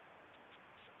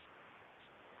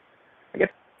guess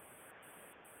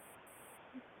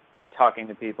talking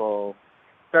to people,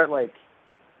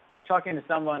 talking to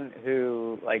someone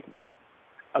who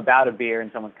about a beer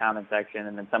in someone's comment section,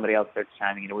 and then somebody else starts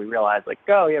chiming in, we realize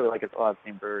oh yeah, we like it all at the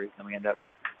same breweries, and we end up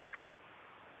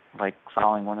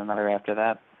following one another after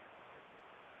that.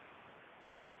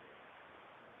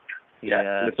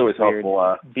 Yeah, it's always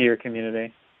helpful. Beer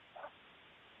community.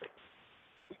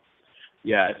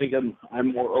 Yeah, I think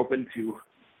I'm more open to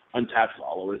Untappd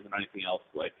followers than anything else.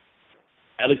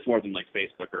 At least more than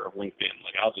Facebook or LinkedIn.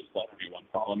 I'll just let everyone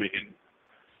follow me and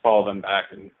follow them back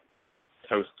and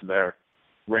toast their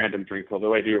random drinks.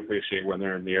 Although I do appreciate when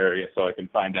they're in the area, so I can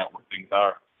find out where things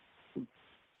are.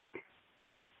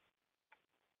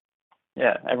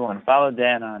 Yeah, everyone follow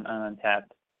Dan on Untappd,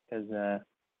 because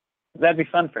that'd be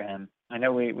fun for him. I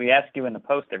know we ask you in the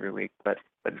post every week, but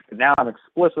now I'm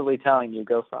explicitly telling you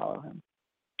go follow him.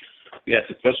 Yes,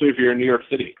 especially if you're in New York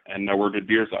City and know where good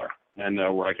beers are and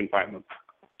where I can find them.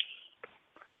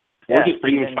 Yeah, or just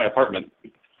bring them to my apartment.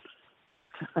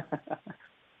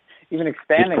 Even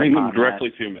expanding just bring them on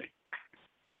directly to me.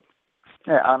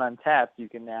 Yeah, on Untappd, you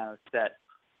can now set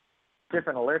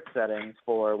different alert settings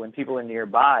for when people are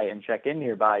nearby and check in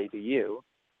nearby to you.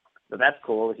 So that's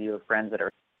cool if you have friends that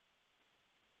are.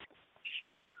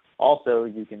 Also,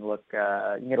 you can look,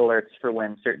 you get alerts for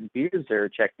when certain beers are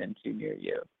checked into near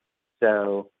you.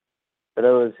 So for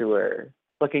those who are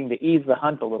looking to ease the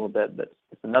hunt a little bit, that's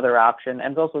another option,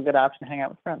 and it's also a good option to hang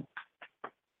out with friends.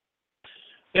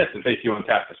 Yes, and thank you on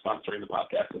tap for sponsoring the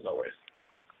podcast as always.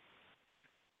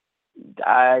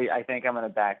 I think I'm going to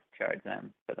back charge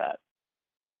them for that.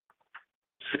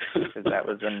 Because that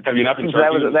was Have you not been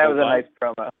that was a nice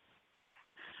promo.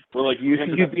 We're like,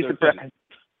 you'd be surprised.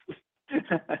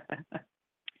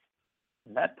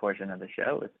 That portion of the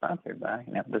show is sponsored by.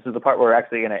 This is the part where we're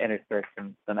actually going to intersperse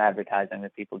some advertising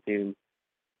that people do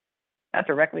not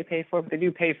directly pay for, but they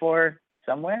do pay for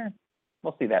somewhere.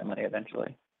 We'll see that money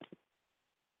eventually.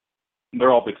 They're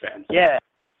all big fans. Yeah.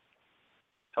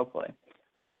 Hopefully.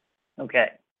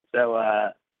 Okay. So,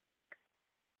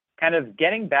 kind of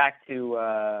getting back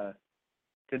to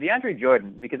DeAndre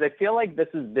Jordan, because I feel like this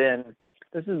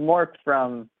is more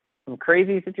from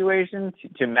crazy situations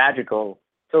to magical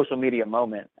social media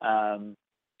moment.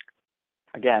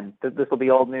 Again, this will be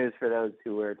old news for those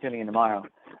who are tuning in tomorrow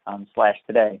 /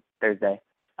 today, Thursday.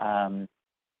 I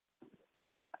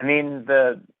mean,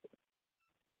 the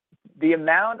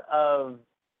amount of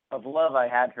love I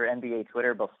had for NBA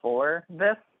Twitter before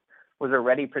this was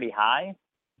already pretty high,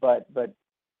 but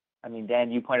I mean, Dan,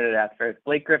 you pointed it out first.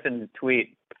 Blake Griffin's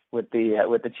tweet with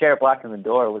the chair blocking the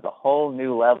door was a whole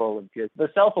new level of just the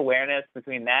self-awareness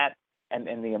between that and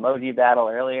the emoji battle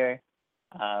earlier.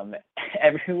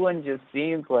 Everyone just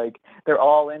seems like they're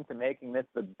all into making this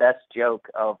the best joke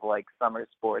of like summer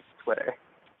sports Twitter.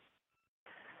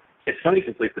 It's funny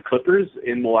because like the Clippers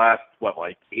in the last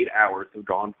 8 hours have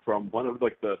gone from one of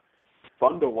like the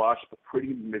fun to watch but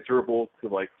pretty miserable to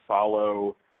like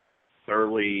follow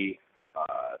surly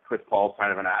Chris Paul's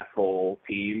kind of an asshole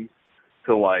team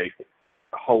to like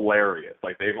hilarious.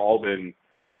 Like they've all been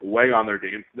way on their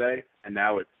game today, and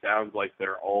now it sounds like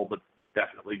they're all but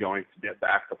definitely going to get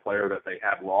back the player that they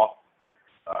had lost,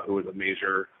 who was a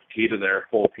major key to their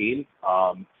whole team.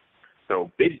 So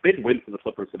big win for the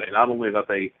Clippers today. Not only that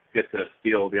they get to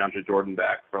steal DeAndre Jordan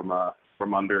back from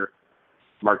under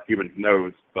Mark Cuban's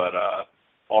nose, but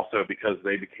also because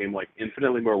they became like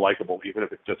infinitely more likable, even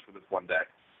if it's just for this one day.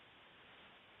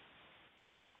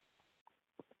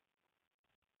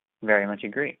 Very much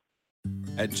agree.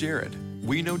 At Jared,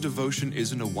 we know devotion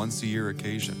isn't a once-a-year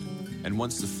occasion. And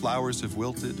once the flowers have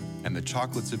wilted and the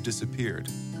chocolates have disappeared,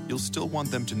 you'll still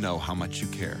want them to know how much you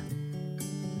care.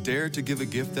 Dare to give a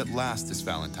gift that lasts this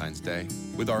Valentine's Day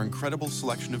with our incredible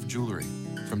selection of jewelry.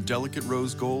 From delicate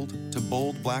rose gold to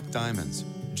bold black diamonds,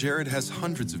 Jared has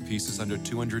hundreds of pieces under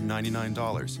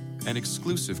 $299 and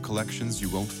exclusive collections you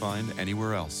won't find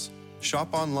anywhere else.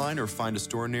 Shop online or find a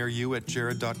store near you at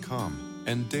jared.com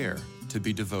and dare to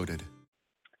be devoted.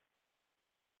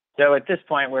 So at this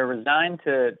point, we're resigned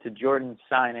to Jordan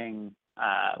signing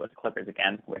with the Clippers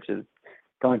again, which is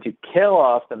going to kill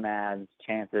off the Mavs'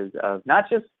 chances of not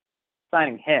just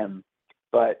signing him,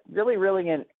 but really reeling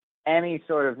in any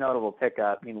sort of notable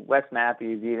pickup. I mean, Wes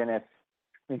Matthews,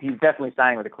 he's definitely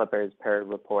signing with the Clippers per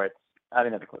reports.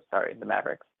 The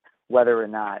Mavericks. Whether or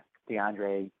not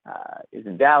DeAndre is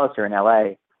in Dallas or in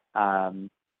LA,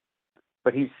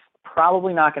 but he's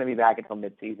probably not going to be back until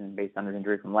midseason based on his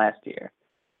injury from last year.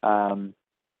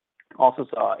 Also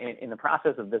saw in the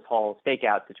process of this whole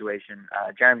stakeout situation,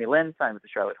 Jeremy Lin signed with the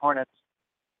Charlotte Hornets.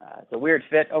 It's a weird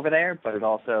fit over there, but it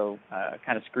also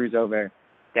kind of screws over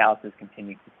Dallas's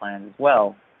contingency plans as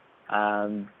well.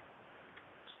 Dan,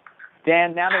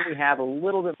 now that we have a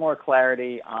little bit more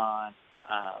clarity on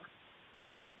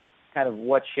kind of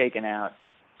what's shaken out,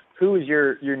 who is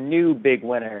your new big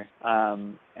winner?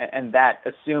 And that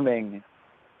assuming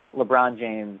LeBron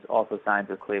James also signs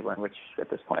with Cleveland, which at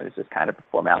this point is just kind of a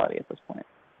formality at this point.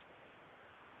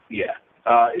 Yeah,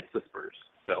 it's the Spurs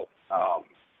still.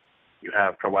 You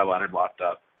have Kawhi Leonard locked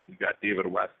up. You've got David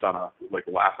West on a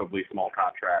laughably small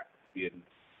contract.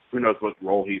 Who knows what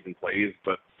role he even plays,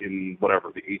 but in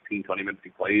whatever the 18, 20 minutes he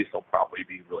plays, he'll probably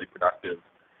be really productive.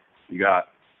 You got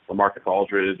LaMarcus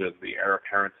Aldridge as the heir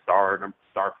apparent star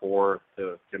 4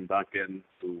 to Tim Duncan,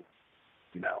 who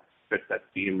fits that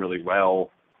team really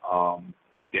well.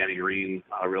 Danny Green,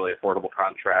 a really affordable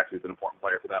contract, who's an important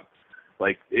player for them.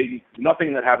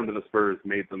 Nothing that happened to the Spurs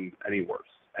made them any worse,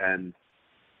 and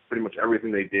pretty much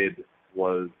everything they did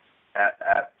was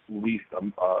at least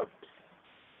a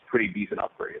pretty decent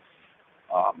upgrade.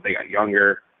 They got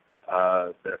younger.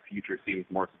 Their future seems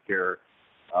more secure.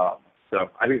 So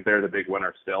I think they're the big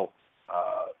winner still,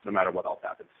 no matter what else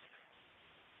happens.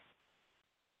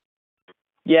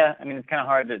 Yeah, I mean, it's kind of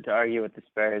hard to argue with the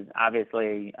Spurs.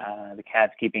 Obviously, the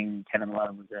Cavs keeping Kevin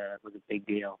Love was a big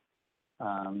deal.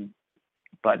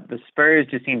 But the Spurs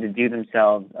just seem to do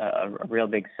themselves a real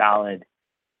big solid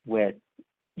with,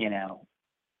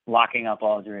 locking up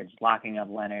Aldridge, locking up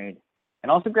Leonard,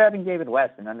 and also grabbing David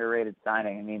West, an underrated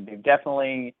signing. I mean, they've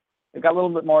definitely they've got a little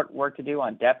bit more work to do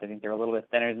on depth. I think they're a little bit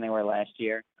thinner than they were last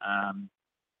year.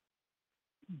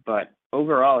 But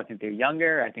overall, I think they're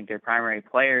younger. I think their primary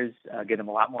players give them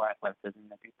a lot more athleticism.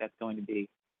 I think that's going to be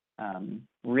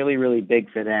really, really big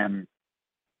for them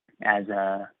as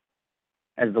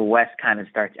the West kind of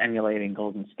starts emulating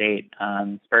Golden State.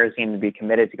 Spurs seem to be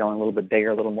committed to going a little bit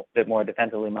bigger, a little bit more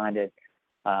defensively minded,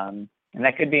 and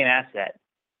that could be an asset.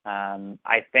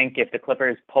 I think if the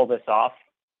Clippers pull this off,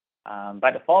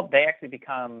 by default, they actually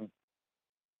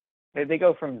they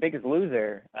go from biggest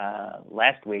loser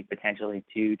last week potentially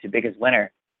to biggest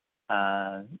winner,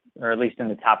 or at least in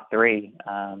the top three.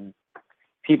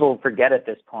 People forget at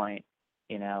this point,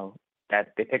 that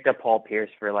they picked up Paul Pierce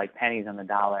for like pennies on the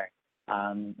dollar.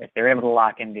 If they're able to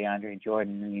lock in DeAndre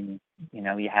Jordan, I mean,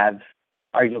 you have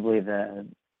arguably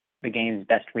the game's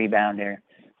best rebounder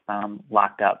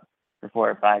locked up for 4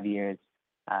 or 5 years.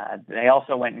 They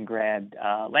also went and grabbed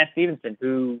Lance Stevenson,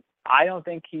 who I don't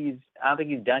think he's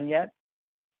done yet.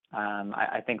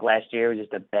 I think last year was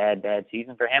just a bad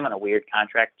season for him on a weird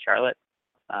contract in Charlotte.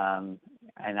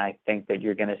 And I think that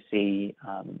you're going to see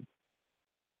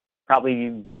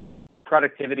probably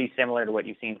productivity similar to what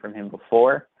you've seen from him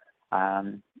before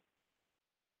in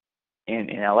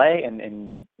LA.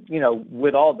 And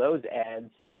with all those ads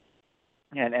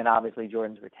and obviously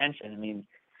Jordan's retention, I mean,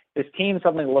 this team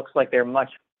suddenly looks like they're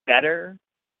much better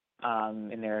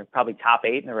in their probably top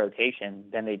 8 in the rotation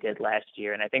than they did last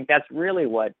year. And I think that's really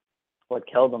what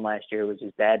killed them last year was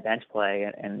just bad bench play.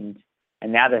 And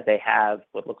now that they have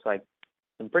what looks like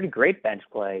some pretty great bench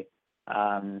play,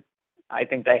 I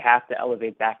think they have to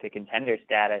elevate back to contender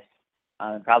status,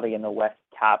 probably in the West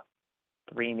top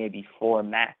 3, maybe 4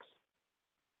 max.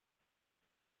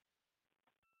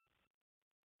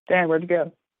 Dan, where'd you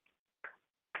go?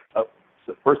 Oh, it's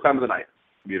the first time of the night.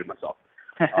 Muted myself.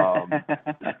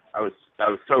 I was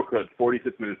so good.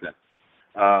 46 minutes in.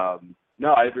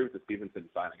 No, I agree with the Stevenson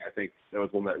signing. I think that was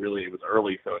one that really, it was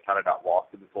early, so it kind of got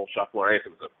lost in this whole shuffle. Right?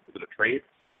 Was it a trade?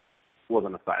 It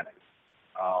wasn't a signing.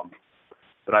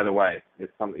 But either way,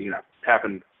 it's something, it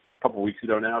happened a couple of weeks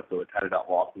ago now, so it kind of got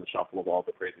lost in the shuffle of all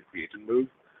the crazy free agent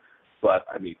moves. But,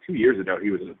 I mean, 2 years ago,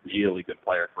 he was a really good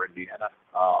player for Indiana,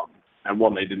 and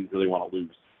one they didn't really want to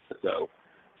lose. So,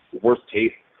 worst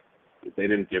case, if they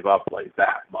didn't give up like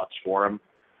that much for him,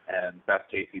 and best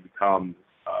case, he becomes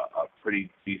a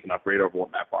pretty decent upgrade over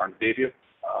what Matt Barnes gave you.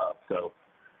 So,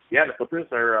 yeah, the Clippers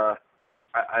are,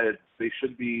 they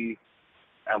should be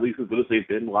at least as good as they've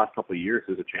been the last couple of years.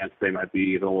 There's a chance they might be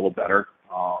even a little better.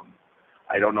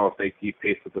 I don't know if they keep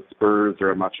pace with the Spurs, or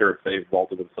I'm not sure if they've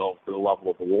vaulted themselves to the level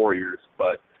of the Warriors,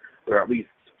 but they're at least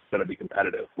going to be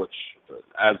competitive, which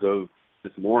as of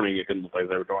this morning, it didn't look like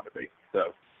they were going to be.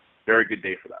 So, very good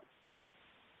day for them.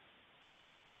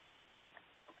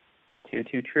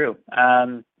 Too true.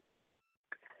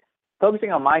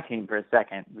 Focusing on my team for a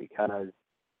second, because,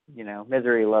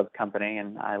 misery loves company,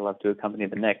 and I love to accompany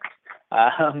the Knicks.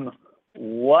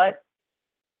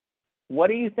 What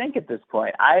do you think at this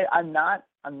point? I'm not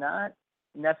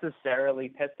necessarily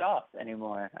pissed off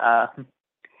anymore.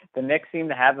 The Knicks seem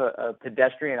to have a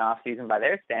pedestrian offseason by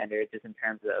their standards, just in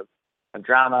terms of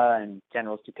drama and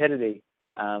general stupidity.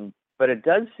 But it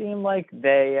does seem like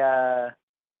they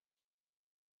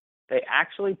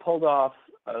actually pulled off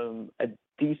a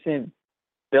decent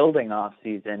building off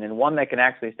season, and one that can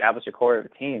actually establish a core of a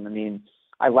team. I mean,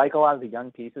 I like a lot of the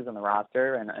young pieces on the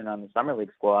roster and on the Summer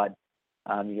League squad.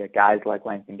 You get guys like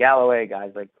Langston Galloway,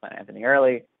 guys like Anthony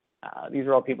Early. These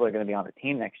are all people who are going to be on the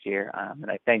team next year. And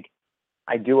I think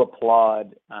I do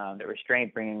applaud the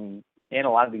restraint bringing in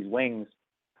a lot of these wings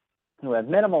who have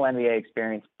minimal NBA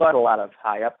experience, but a lot of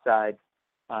high upside.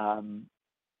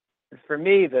 For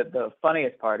me, the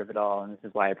funniest part of it all, and this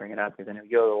is why I bring it up, because I know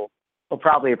you'll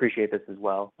probably appreciate this as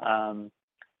well,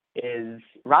 is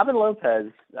Robin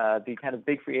Lopez, the kind of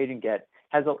big free agent get,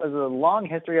 has a long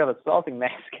history of assaulting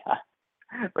mascots,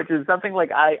 which is something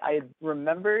like I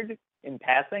remembered in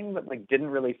passing, but like didn't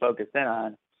really focus in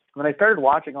on. When I started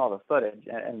watching all the footage,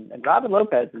 and Robin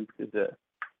Lopez is a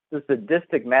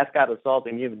sadistic mascot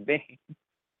assaulting human being.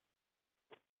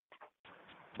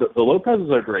 The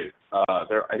Lopez's are great.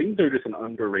 I think they're just an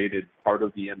underrated part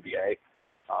of the NBA.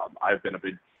 I've been a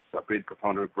big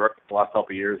proponent of Brooke the last couple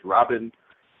of years. Robin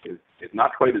is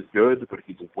not quite as good, but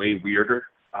he's way weirder,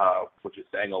 which is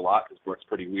saying a lot because Brooke's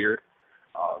pretty weird.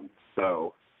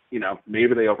 So,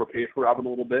 maybe they overpaid for Robin a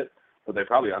little bit, but they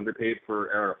probably underpaid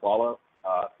for Aaron Aflalo.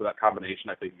 So that combination,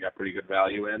 I think you got pretty good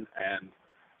value in, and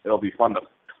it'll be fun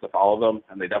to follow them,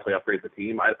 and they definitely upgrade the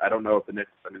team. I don't know if the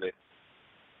Knicks, they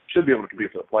should be able to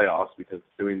compete for the playoffs, because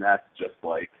doing that's just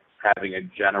like having a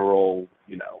general,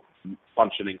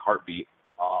 functioning heartbeat.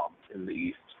 in the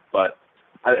East. But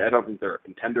I don't think they're a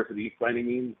contender for the East by any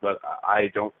means, but I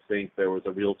don't think there was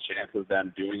a real chance of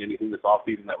them doing anything this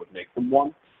offseason that would make them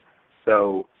one.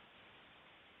 So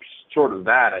short of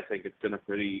that, I think it's been a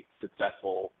pretty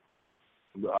successful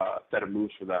set of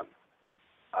moves for them,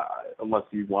 unless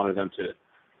you wanted them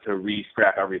to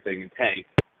re-scrap everything and tank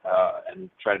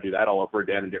and try to do that all over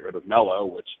again and get rid of Melo,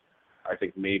 which I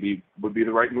think maybe would be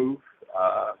the right move,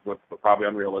 but probably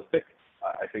unrealistic.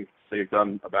 I think they've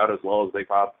done about as well as they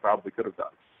probably could have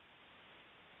done.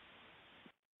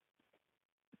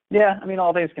 Yeah, I mean,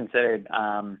 all things considered,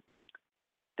 I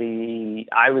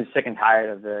was sick and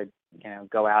tired of the,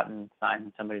 go out and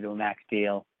sign somebody to a max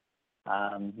deal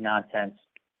nonsense.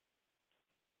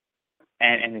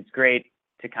 And it's great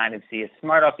to kind of see a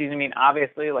smart offseason. I mean,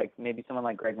 obviously, like maybe someone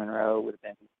like Greg Monroe would have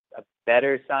been a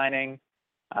better signing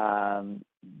than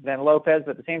Lopez,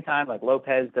 but at the same time, like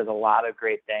Lopez does a lot of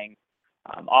great things.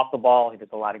 Off the ball, he does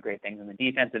a lot of great things on the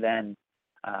defensive end.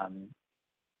 The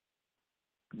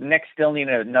Knicks still need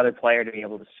another player to be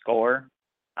able to score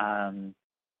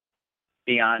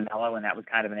beyond Melo, and that was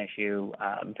kind of an issue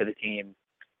for the team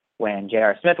when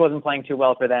J.R. Smith wasn't playing too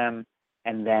well for them.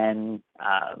 And then,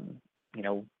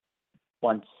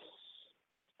 once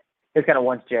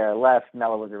J.R. left,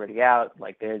 Melo was already out.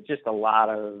 Like there's just a lot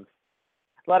of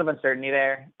uncertainty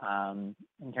there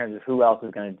in terms of who else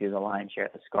is going to do the lion's share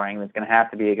of the scoring. There's going to have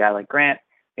to be a guy like Grant,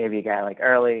 maybe a guy like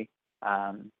Early.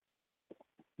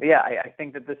 But yeah, I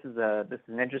think that this is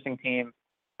an interesting team.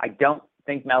 I don't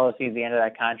think Melo sees the end of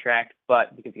that contract,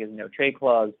 but because he has no trade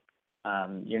clause,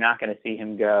 you're not going to see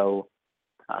him go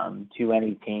to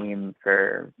any team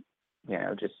for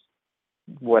just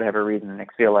whatever reason. The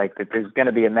Knicks feel like that there's going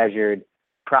to be a measured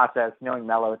process. Knowing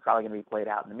Melo is probably going to be played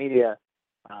out in the media.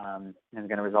 And it's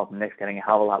going to result in the Knicks getting a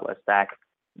hell of a lot less back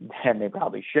than they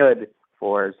probably should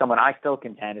for someone I still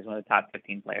contend is one of the top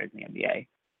 15 players in the NBA.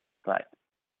 But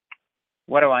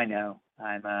what do I know?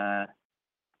 I'm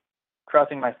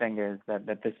crossing my fingers that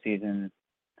this season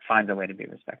finds a way to be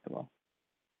respectable.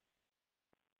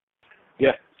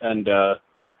 Yeah, and I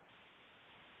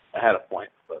had a point,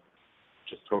 but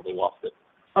just totally lost it.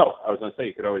 Oh, I was going to say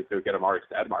you could always go get Amari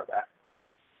Stoudemire back.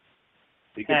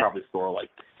 He could probably score like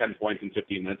 10 points in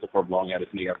 15 minutes before blowing out his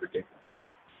knee every game.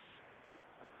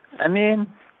 I mean,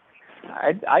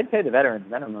 I'd pay the veterans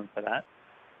minimum for that.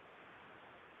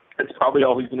 It's probably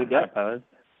all he's going to get. I suppose.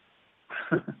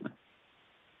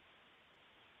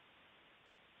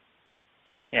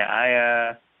 Yeah,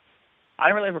 I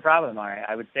don't really have a problem with Amari.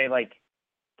 I would say like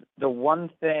the one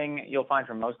thing you'll find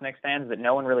from most Knicks fans is that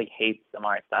no one really hates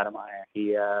Amari Stoudemire.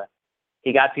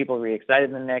 He got people really excited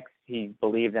in the Knicks. He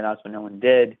believed in us when no one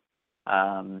did.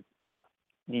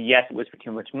 Yes, it was for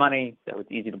too much money, so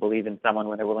it's easy to believe in someone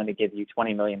when they're willing to give you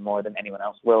 $20 million more than anyone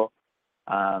else will.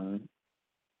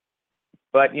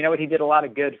 But you know what? He did a lot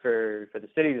of good for the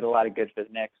city. He did a lot of good for the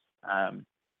Knicks. I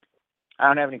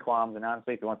don't have any qualms, and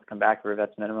honestly, if he wants to come back for a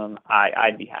vet's minimum,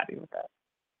 I'd be happy with that.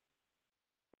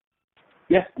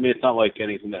 Yeah, I mean, it's not like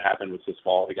anything that happened was his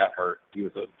fault. He got hurt. He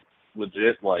was a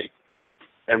legit,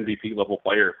 MVP level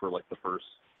player for, the first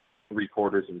 3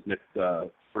 quarters of his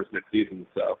first Knicks season.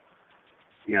 So,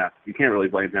 yeah, you can't really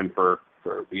blame him for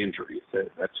the injuries.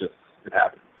 That's just, it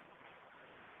happened.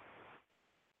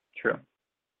 True.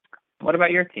 What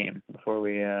about your team before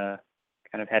we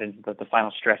kind of head into the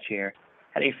final stretch here?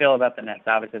 How do you feel about the Nets?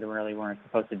 Obviously, they really weren't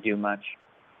supposed to do much.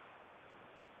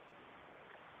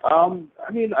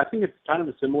 I mean, I think it's kind of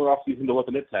a similar offseason to what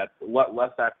the Knicks had.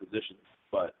 Less acquisitions,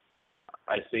 but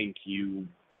I think you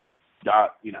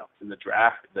got, in the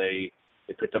draft, they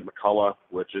picked up McCullough,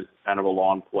 which is kind of a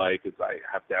long play because I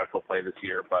have doubt he'll play this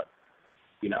year. But,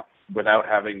 without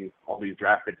having all these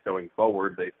draft picks going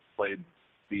forward, they played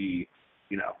the,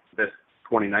 this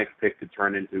 29th pick to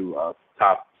turn into a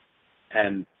top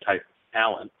 10 type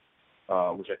talent,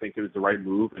 which I think is the right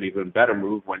move, an even better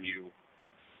move when you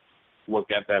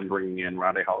look at them bringing in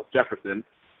Rondae Hollis-Jefferson.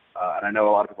 And I know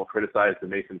a lot of people criticize the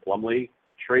Mason Plumlee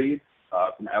trade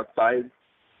from outside,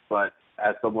 but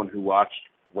as someone who watched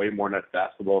way more Nets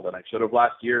basketball than I should have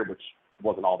last year, which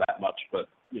wasn't all that much, but,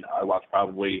 I watched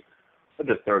probably a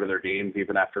third of their games,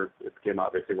 even after it became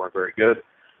obvious they weren't very good.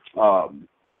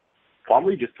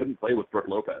 Plumlee just couldn't play with Brook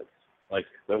Lopez.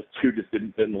 Those two just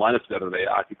didn't fit in the lineup together. They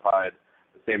occupied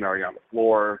the same area on the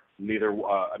floor. Neither,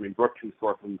 Brook can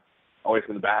score away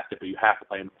from the basket, but you have to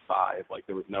play him at 5.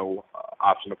 There was no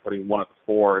option of putting one at the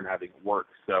 4 and having it work.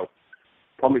 So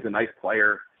Plumlee's a nice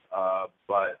player,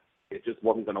 but it just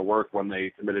wasn't going to work when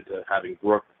they committed to having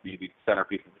Brook be the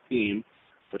centerpiece of the team,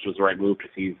 which was the right move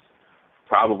because he's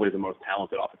probably the most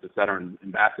talented offensive center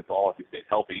in basketball if he stays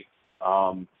healthy.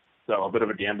 So a bit of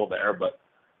a gamble there, but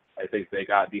I think they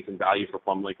got decent value for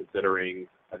Plumlee, considering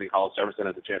I think Hollis Jefferson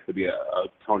has a chance to be a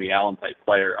Tony Allen type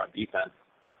player on defense.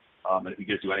 And if he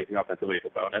gives you anything offensively, it's a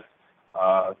bonus.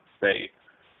 They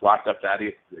locked up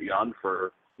Thaddeus Young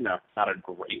for, not a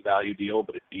great value deal,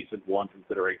 but a decent one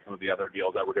considering some of the other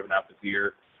deals that were given out this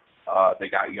year. They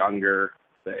got younger.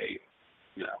 They,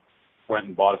 went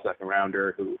and bought a second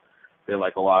rounder who they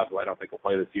like a lot, who I don't think will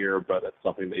play this year, but it's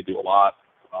something they do a lot.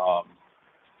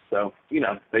 So,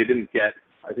 they didn't get,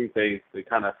 I think they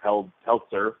kind of held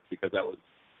serve because that was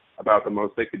about the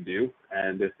most they could do.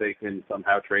 And if they can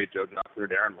somehow trade Joe Johnson or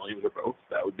Darren Williams or both,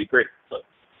 that would be great. But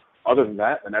other than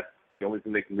that, and that's the only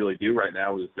thing they can really do right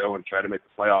now, is go and try to make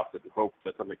the playoffs and hope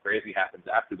that something crazy happens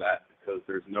after that, because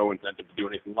there's no incentive to do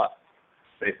anything less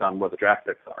based on what the draft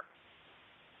picks are.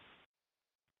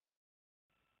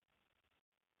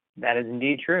 That is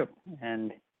indeed true.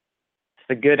 And it's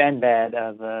the good and bad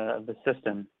of the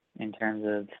system in terms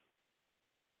of,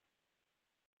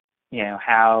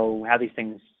 how these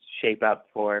things shape up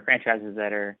for franchises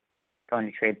that are going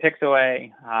to trade picks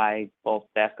away. Both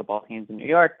basketball teams in New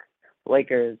York,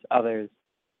 Lakers, others.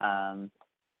 Fun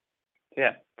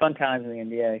times in the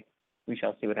NBA. We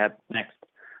shall see what happens next.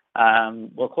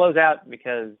 We'll close out,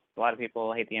 because a lot of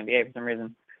people hate the NBA for some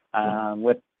reason,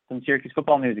 with some Syracuse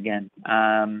football news again.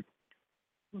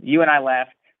 You and I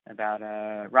laughed about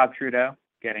Rob Trudeau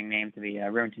getting named to the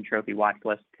Remington Trophy watch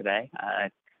list today.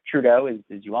 Trudeau,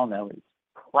 as you all know, is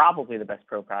probably the best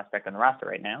pro prospect on the roster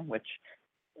right now, which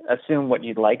assume what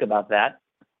you'd like about that.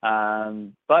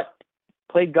 But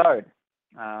played guard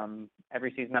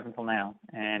every season up until now,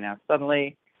 and now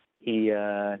suddenly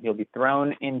he'll be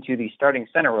thrown into the starting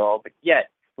center role, but yet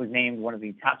was named one of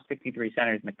the top 63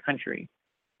 centers in the country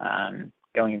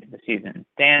going into the season.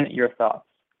 Dan, your thoughts?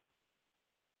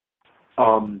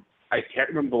 I can't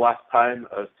remember the last time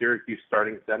a Syracuse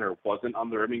starting center wasn't on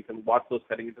the Remington watch list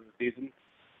heading into the season,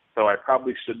 so I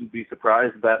probably shouldn't be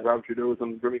surprised that Rob Trudeau was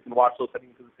on the Remington watch list heading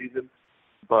into the season.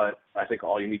 But I think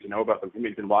all you need to know about the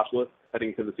Remington watch list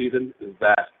heading into the season is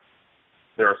that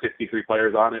there are 63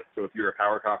 players on it, so if you're a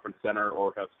power conference center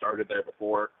or have started there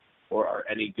before or are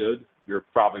any good, you're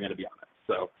probably going to be on it.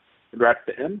 So congrats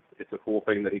to him. It's a cool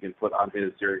thing that he can put on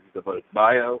his Syracuse Athletics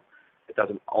bio. It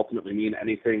doesn't ultimately mean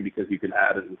anything because you can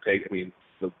add it and take. I mean,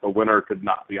 the winner could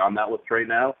not be on that list right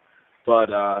now, but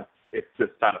it's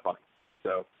just kind of funny.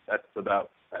 So that's about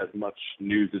as much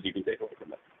news as you can take away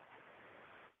from it.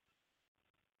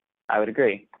 I would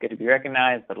agree. It's good to be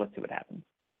recognized, but let's see what happens.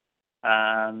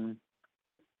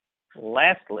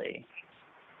 Lastly,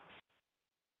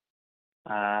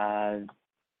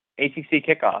 ACC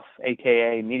kickoff,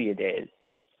 aka Media Days.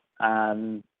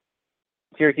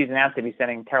 Syracuse announced to be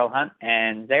sending Terrell Hunt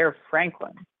and Zaire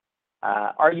Franklin.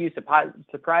 Are you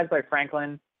surprised by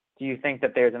Franklin? Do you think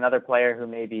that there's another player who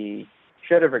maybe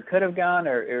should have or could have gone,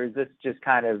 or is this just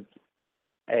kind of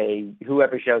a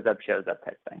whoever shows up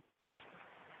type thing?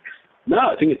 No,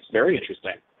 I think it's very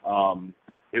interesting.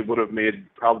 It would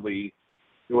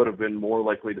have been more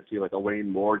likely to see like a Wayne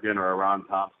Morgan or a Ron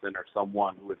Thompson or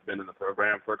someone who has been in the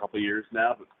program for a couple of years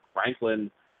now. But Franklin,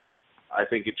 I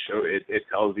think it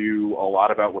tells you a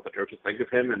lot about what the coaches think of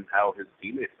him and how his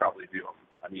teammates probably view him.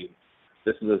 I mean,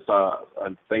 this is a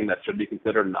thing that should be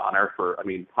considered an honor for. I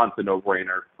mean, Hunt's a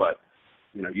no-brainer, but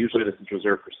usually this is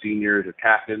reserved for seniors or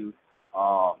captains.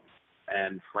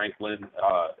 And Franklin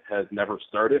has never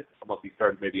started, unless he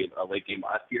started maybe a late game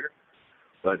last year.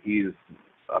 But he's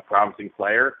a promising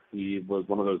player. He was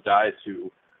one of those guys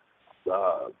who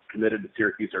committed to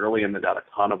Syracuse early and then got a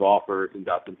ton of offers and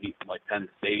got some heat from like Penn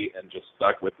State and just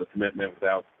stuck with the commitment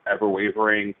without ever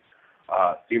wavering.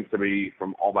 Seems to be,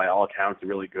 from by all accounts, a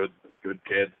really good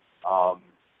kid. I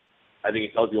think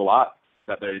it tells you a lot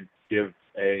that they give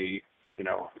a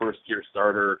first-year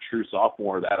starter, true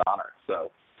sophomore, that honor.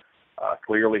 So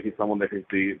clearly he's someone that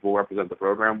will represent the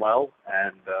program well.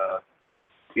 And,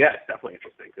 it's definitely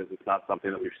interesting because it's not something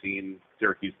that we've seen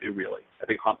Syracuse do, really. I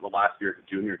think Hunt, the last year as a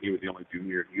junior, he was the only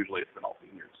junior. Usually it's been all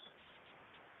seniors.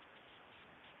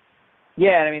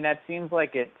 Yeah, I mean, that seems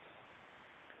like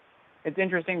it's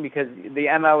interesting because the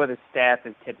MO of the staff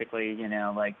is typically, you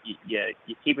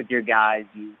keep with your guys,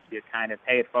 you kind of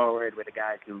pay it forward with the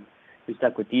guys who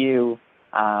stuck with you.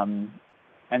 And,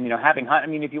 having Hunt, I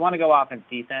mean, if you want to go offense,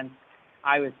 defense,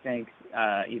 I would think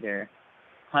either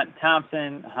Hunt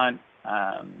Thompson, Hunt,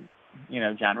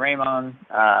 John Ramon,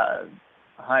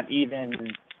 Hunt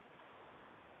even,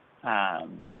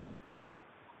 I'm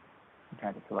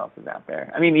trying to think who else is out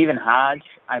there. I mean, even Hodge,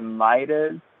 I might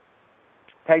have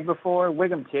pegged before.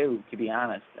 Wiggum too, to be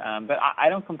honest. But I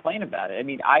don't complain about it. I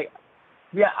mean, I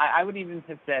would even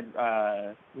have said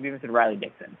Riley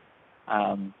Dixon.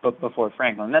 but before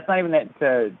Franklin. And that's not even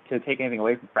to take anything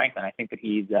away from Franklin. I think that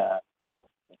he's a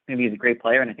great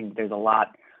player, and I think there's a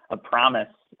lot of promise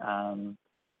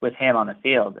with him on the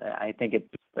field. I think it's,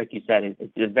 like you said,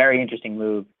 it's a very interesting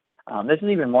move. This is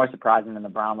even more surprising than the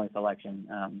Bromley selection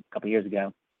a couple years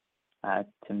ago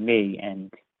to me,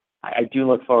 and I do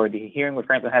look forward to hearing what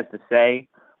Franklin has to say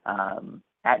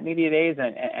at media days,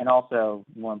 and also,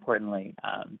 more importantly,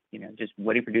 just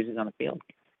what he produces on the field.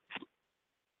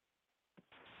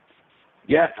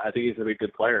 Yeah, I think he's going to be a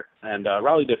good player. And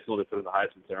Riley Dixon will be put in the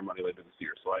Heisman ceremony later this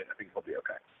year, so I think he'll be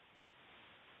okay.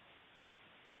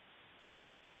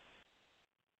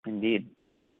 Indeed.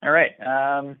 All right.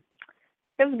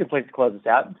 This is a good place to close this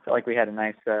out. I feel like we had a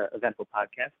nice, eventful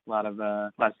podcast. A lot of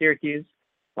Syracuse,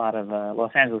 a lot of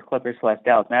Los Angeles Clippers /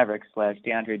 Dallas Mavericks /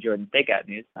 DeAndre Jordan takeout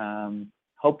news.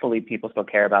 Hopefully people still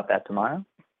care about that tomorrow.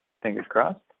 Fingers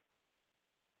crossed.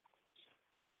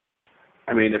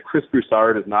 I mean, if Chris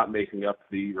Broussard is not making up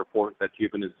the report that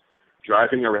Cuban is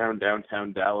driving around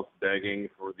downtown Dallas begging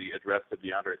for the address of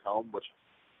DeAndre's home, which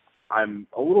I'm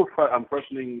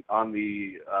questioning on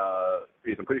the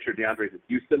because I'm pretty sure DeAndre's in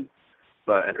Houston,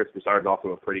 and Chris Broussard is also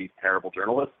a pretty terrible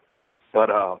journalist. But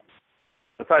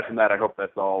aside from that, I hope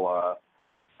that's all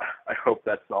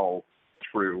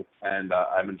true, and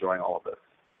I'm enjoying all of this.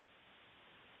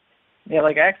 Yeah,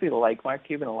 I actually like Mark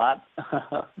Cuban a lot.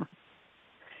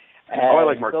 I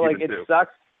like Mark Cuban too. It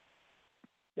sucks.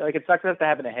 It sucks that to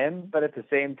happen to him, but at the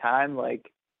same time,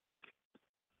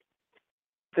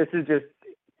 this is just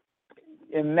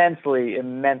immensely,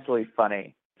 immensely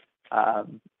funny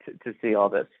to see all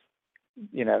this,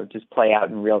 just play out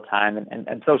in real time,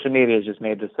 and social media has just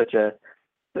made this such a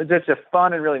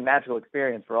fun and really magical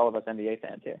experience for all of us NBA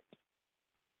fans here.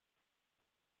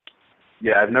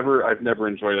 Yeah, I've never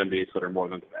enjoyed NBA Twitter more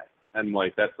than today, and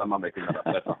I'm not making that up.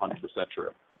 That's 100%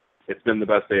 true. It's been the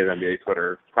best day of NBA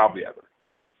Twitter probably ever.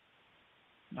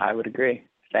 I would agree.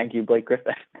 Thank you, Blake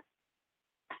Griffin.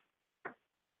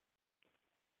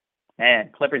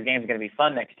 Man, Clippers games are going to be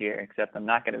fun next year, except I'm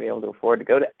not going to be able to afford to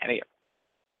go to any of them.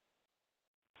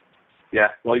 Yeah,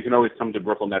 well, you can always come to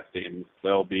Brooklyn Nets games.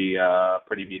 They'll be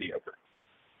pretty mediocre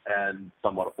and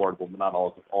somewhat affordable, but not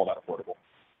all that affordable.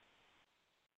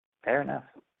 Fair enough.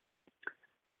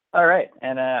 All right,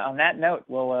 and on that note,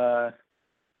 I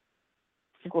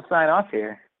think we'll sign off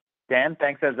here. Dan,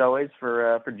 thanks as always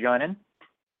for joining.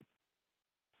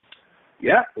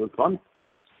 Yeah, it was fun.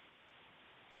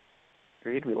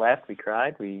 Agreed. We laughed, we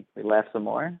cried, we laughed some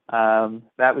more.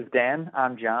 That was Dan.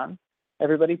 I'm John.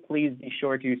 Everybody, please be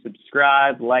sure to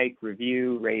subscribe, like,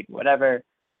 review, rate, whatever.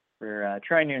 For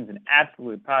Troy Nunes, an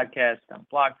absolute podcast on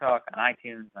Blog Talk, on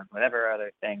iTunes, on whatever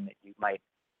other thing that you might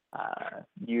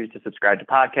use to subscribe to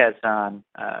podcasts on.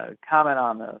 Comment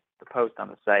on the post on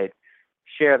the site.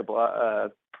 Share the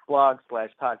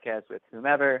blog/podcast with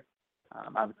whomever.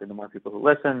 Obviously, the more people who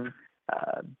listen,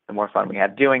 the more fun we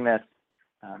have doing this,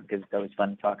 because it's always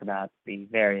fun to talk about the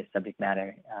various subject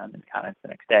matter and comments the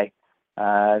next day.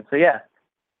 So yeah,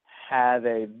 have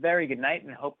a very good night,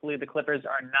 and hopefully the Clippers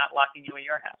are not locking you in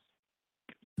your house.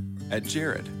 At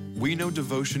Jared, we know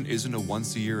devotion isn't a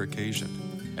once-a-year occasion,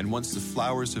 and once the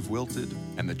flowers have wilted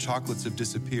and the chocolates have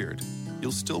disappeared,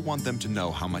 you'll still want them to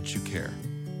know how much you care.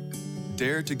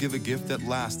 Dare to give a gift that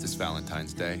lasts this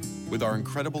Valentine's Day with our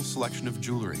incredible selection of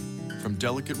jewelry. From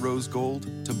delicate rose gold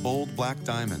to bold black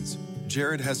diamonds,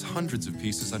 Jared has hundreds of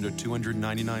pieces under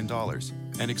 $299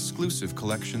 and exclusive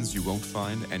collections you won't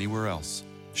find anywhere else.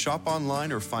 Shop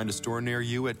online or find a store near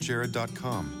you at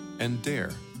Jared.com and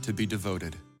dare to be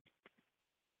devoted.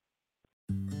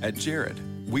 At Jared,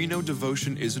 we know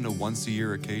devotion isn't a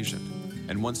once-a-year occasion,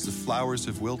 and once the flowers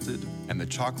have wilted and the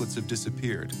chocolates have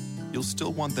disappeared, you'll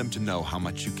still want them to know how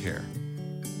much you care.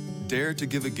 Dare to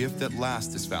give a gift that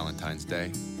lasts this Valentine's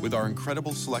Day with our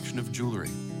incredible selection of jewelry.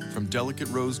 From delicate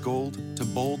rose gold to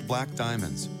bold black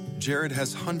diamonds, Jared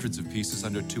has hundreds of pieces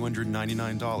under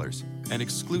 $299 and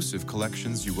exclusive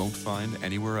collections you won't find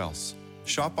anywhere else.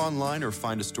 Shop online or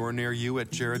find a store near you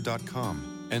at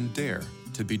Jared.com and dare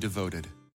to be devoted.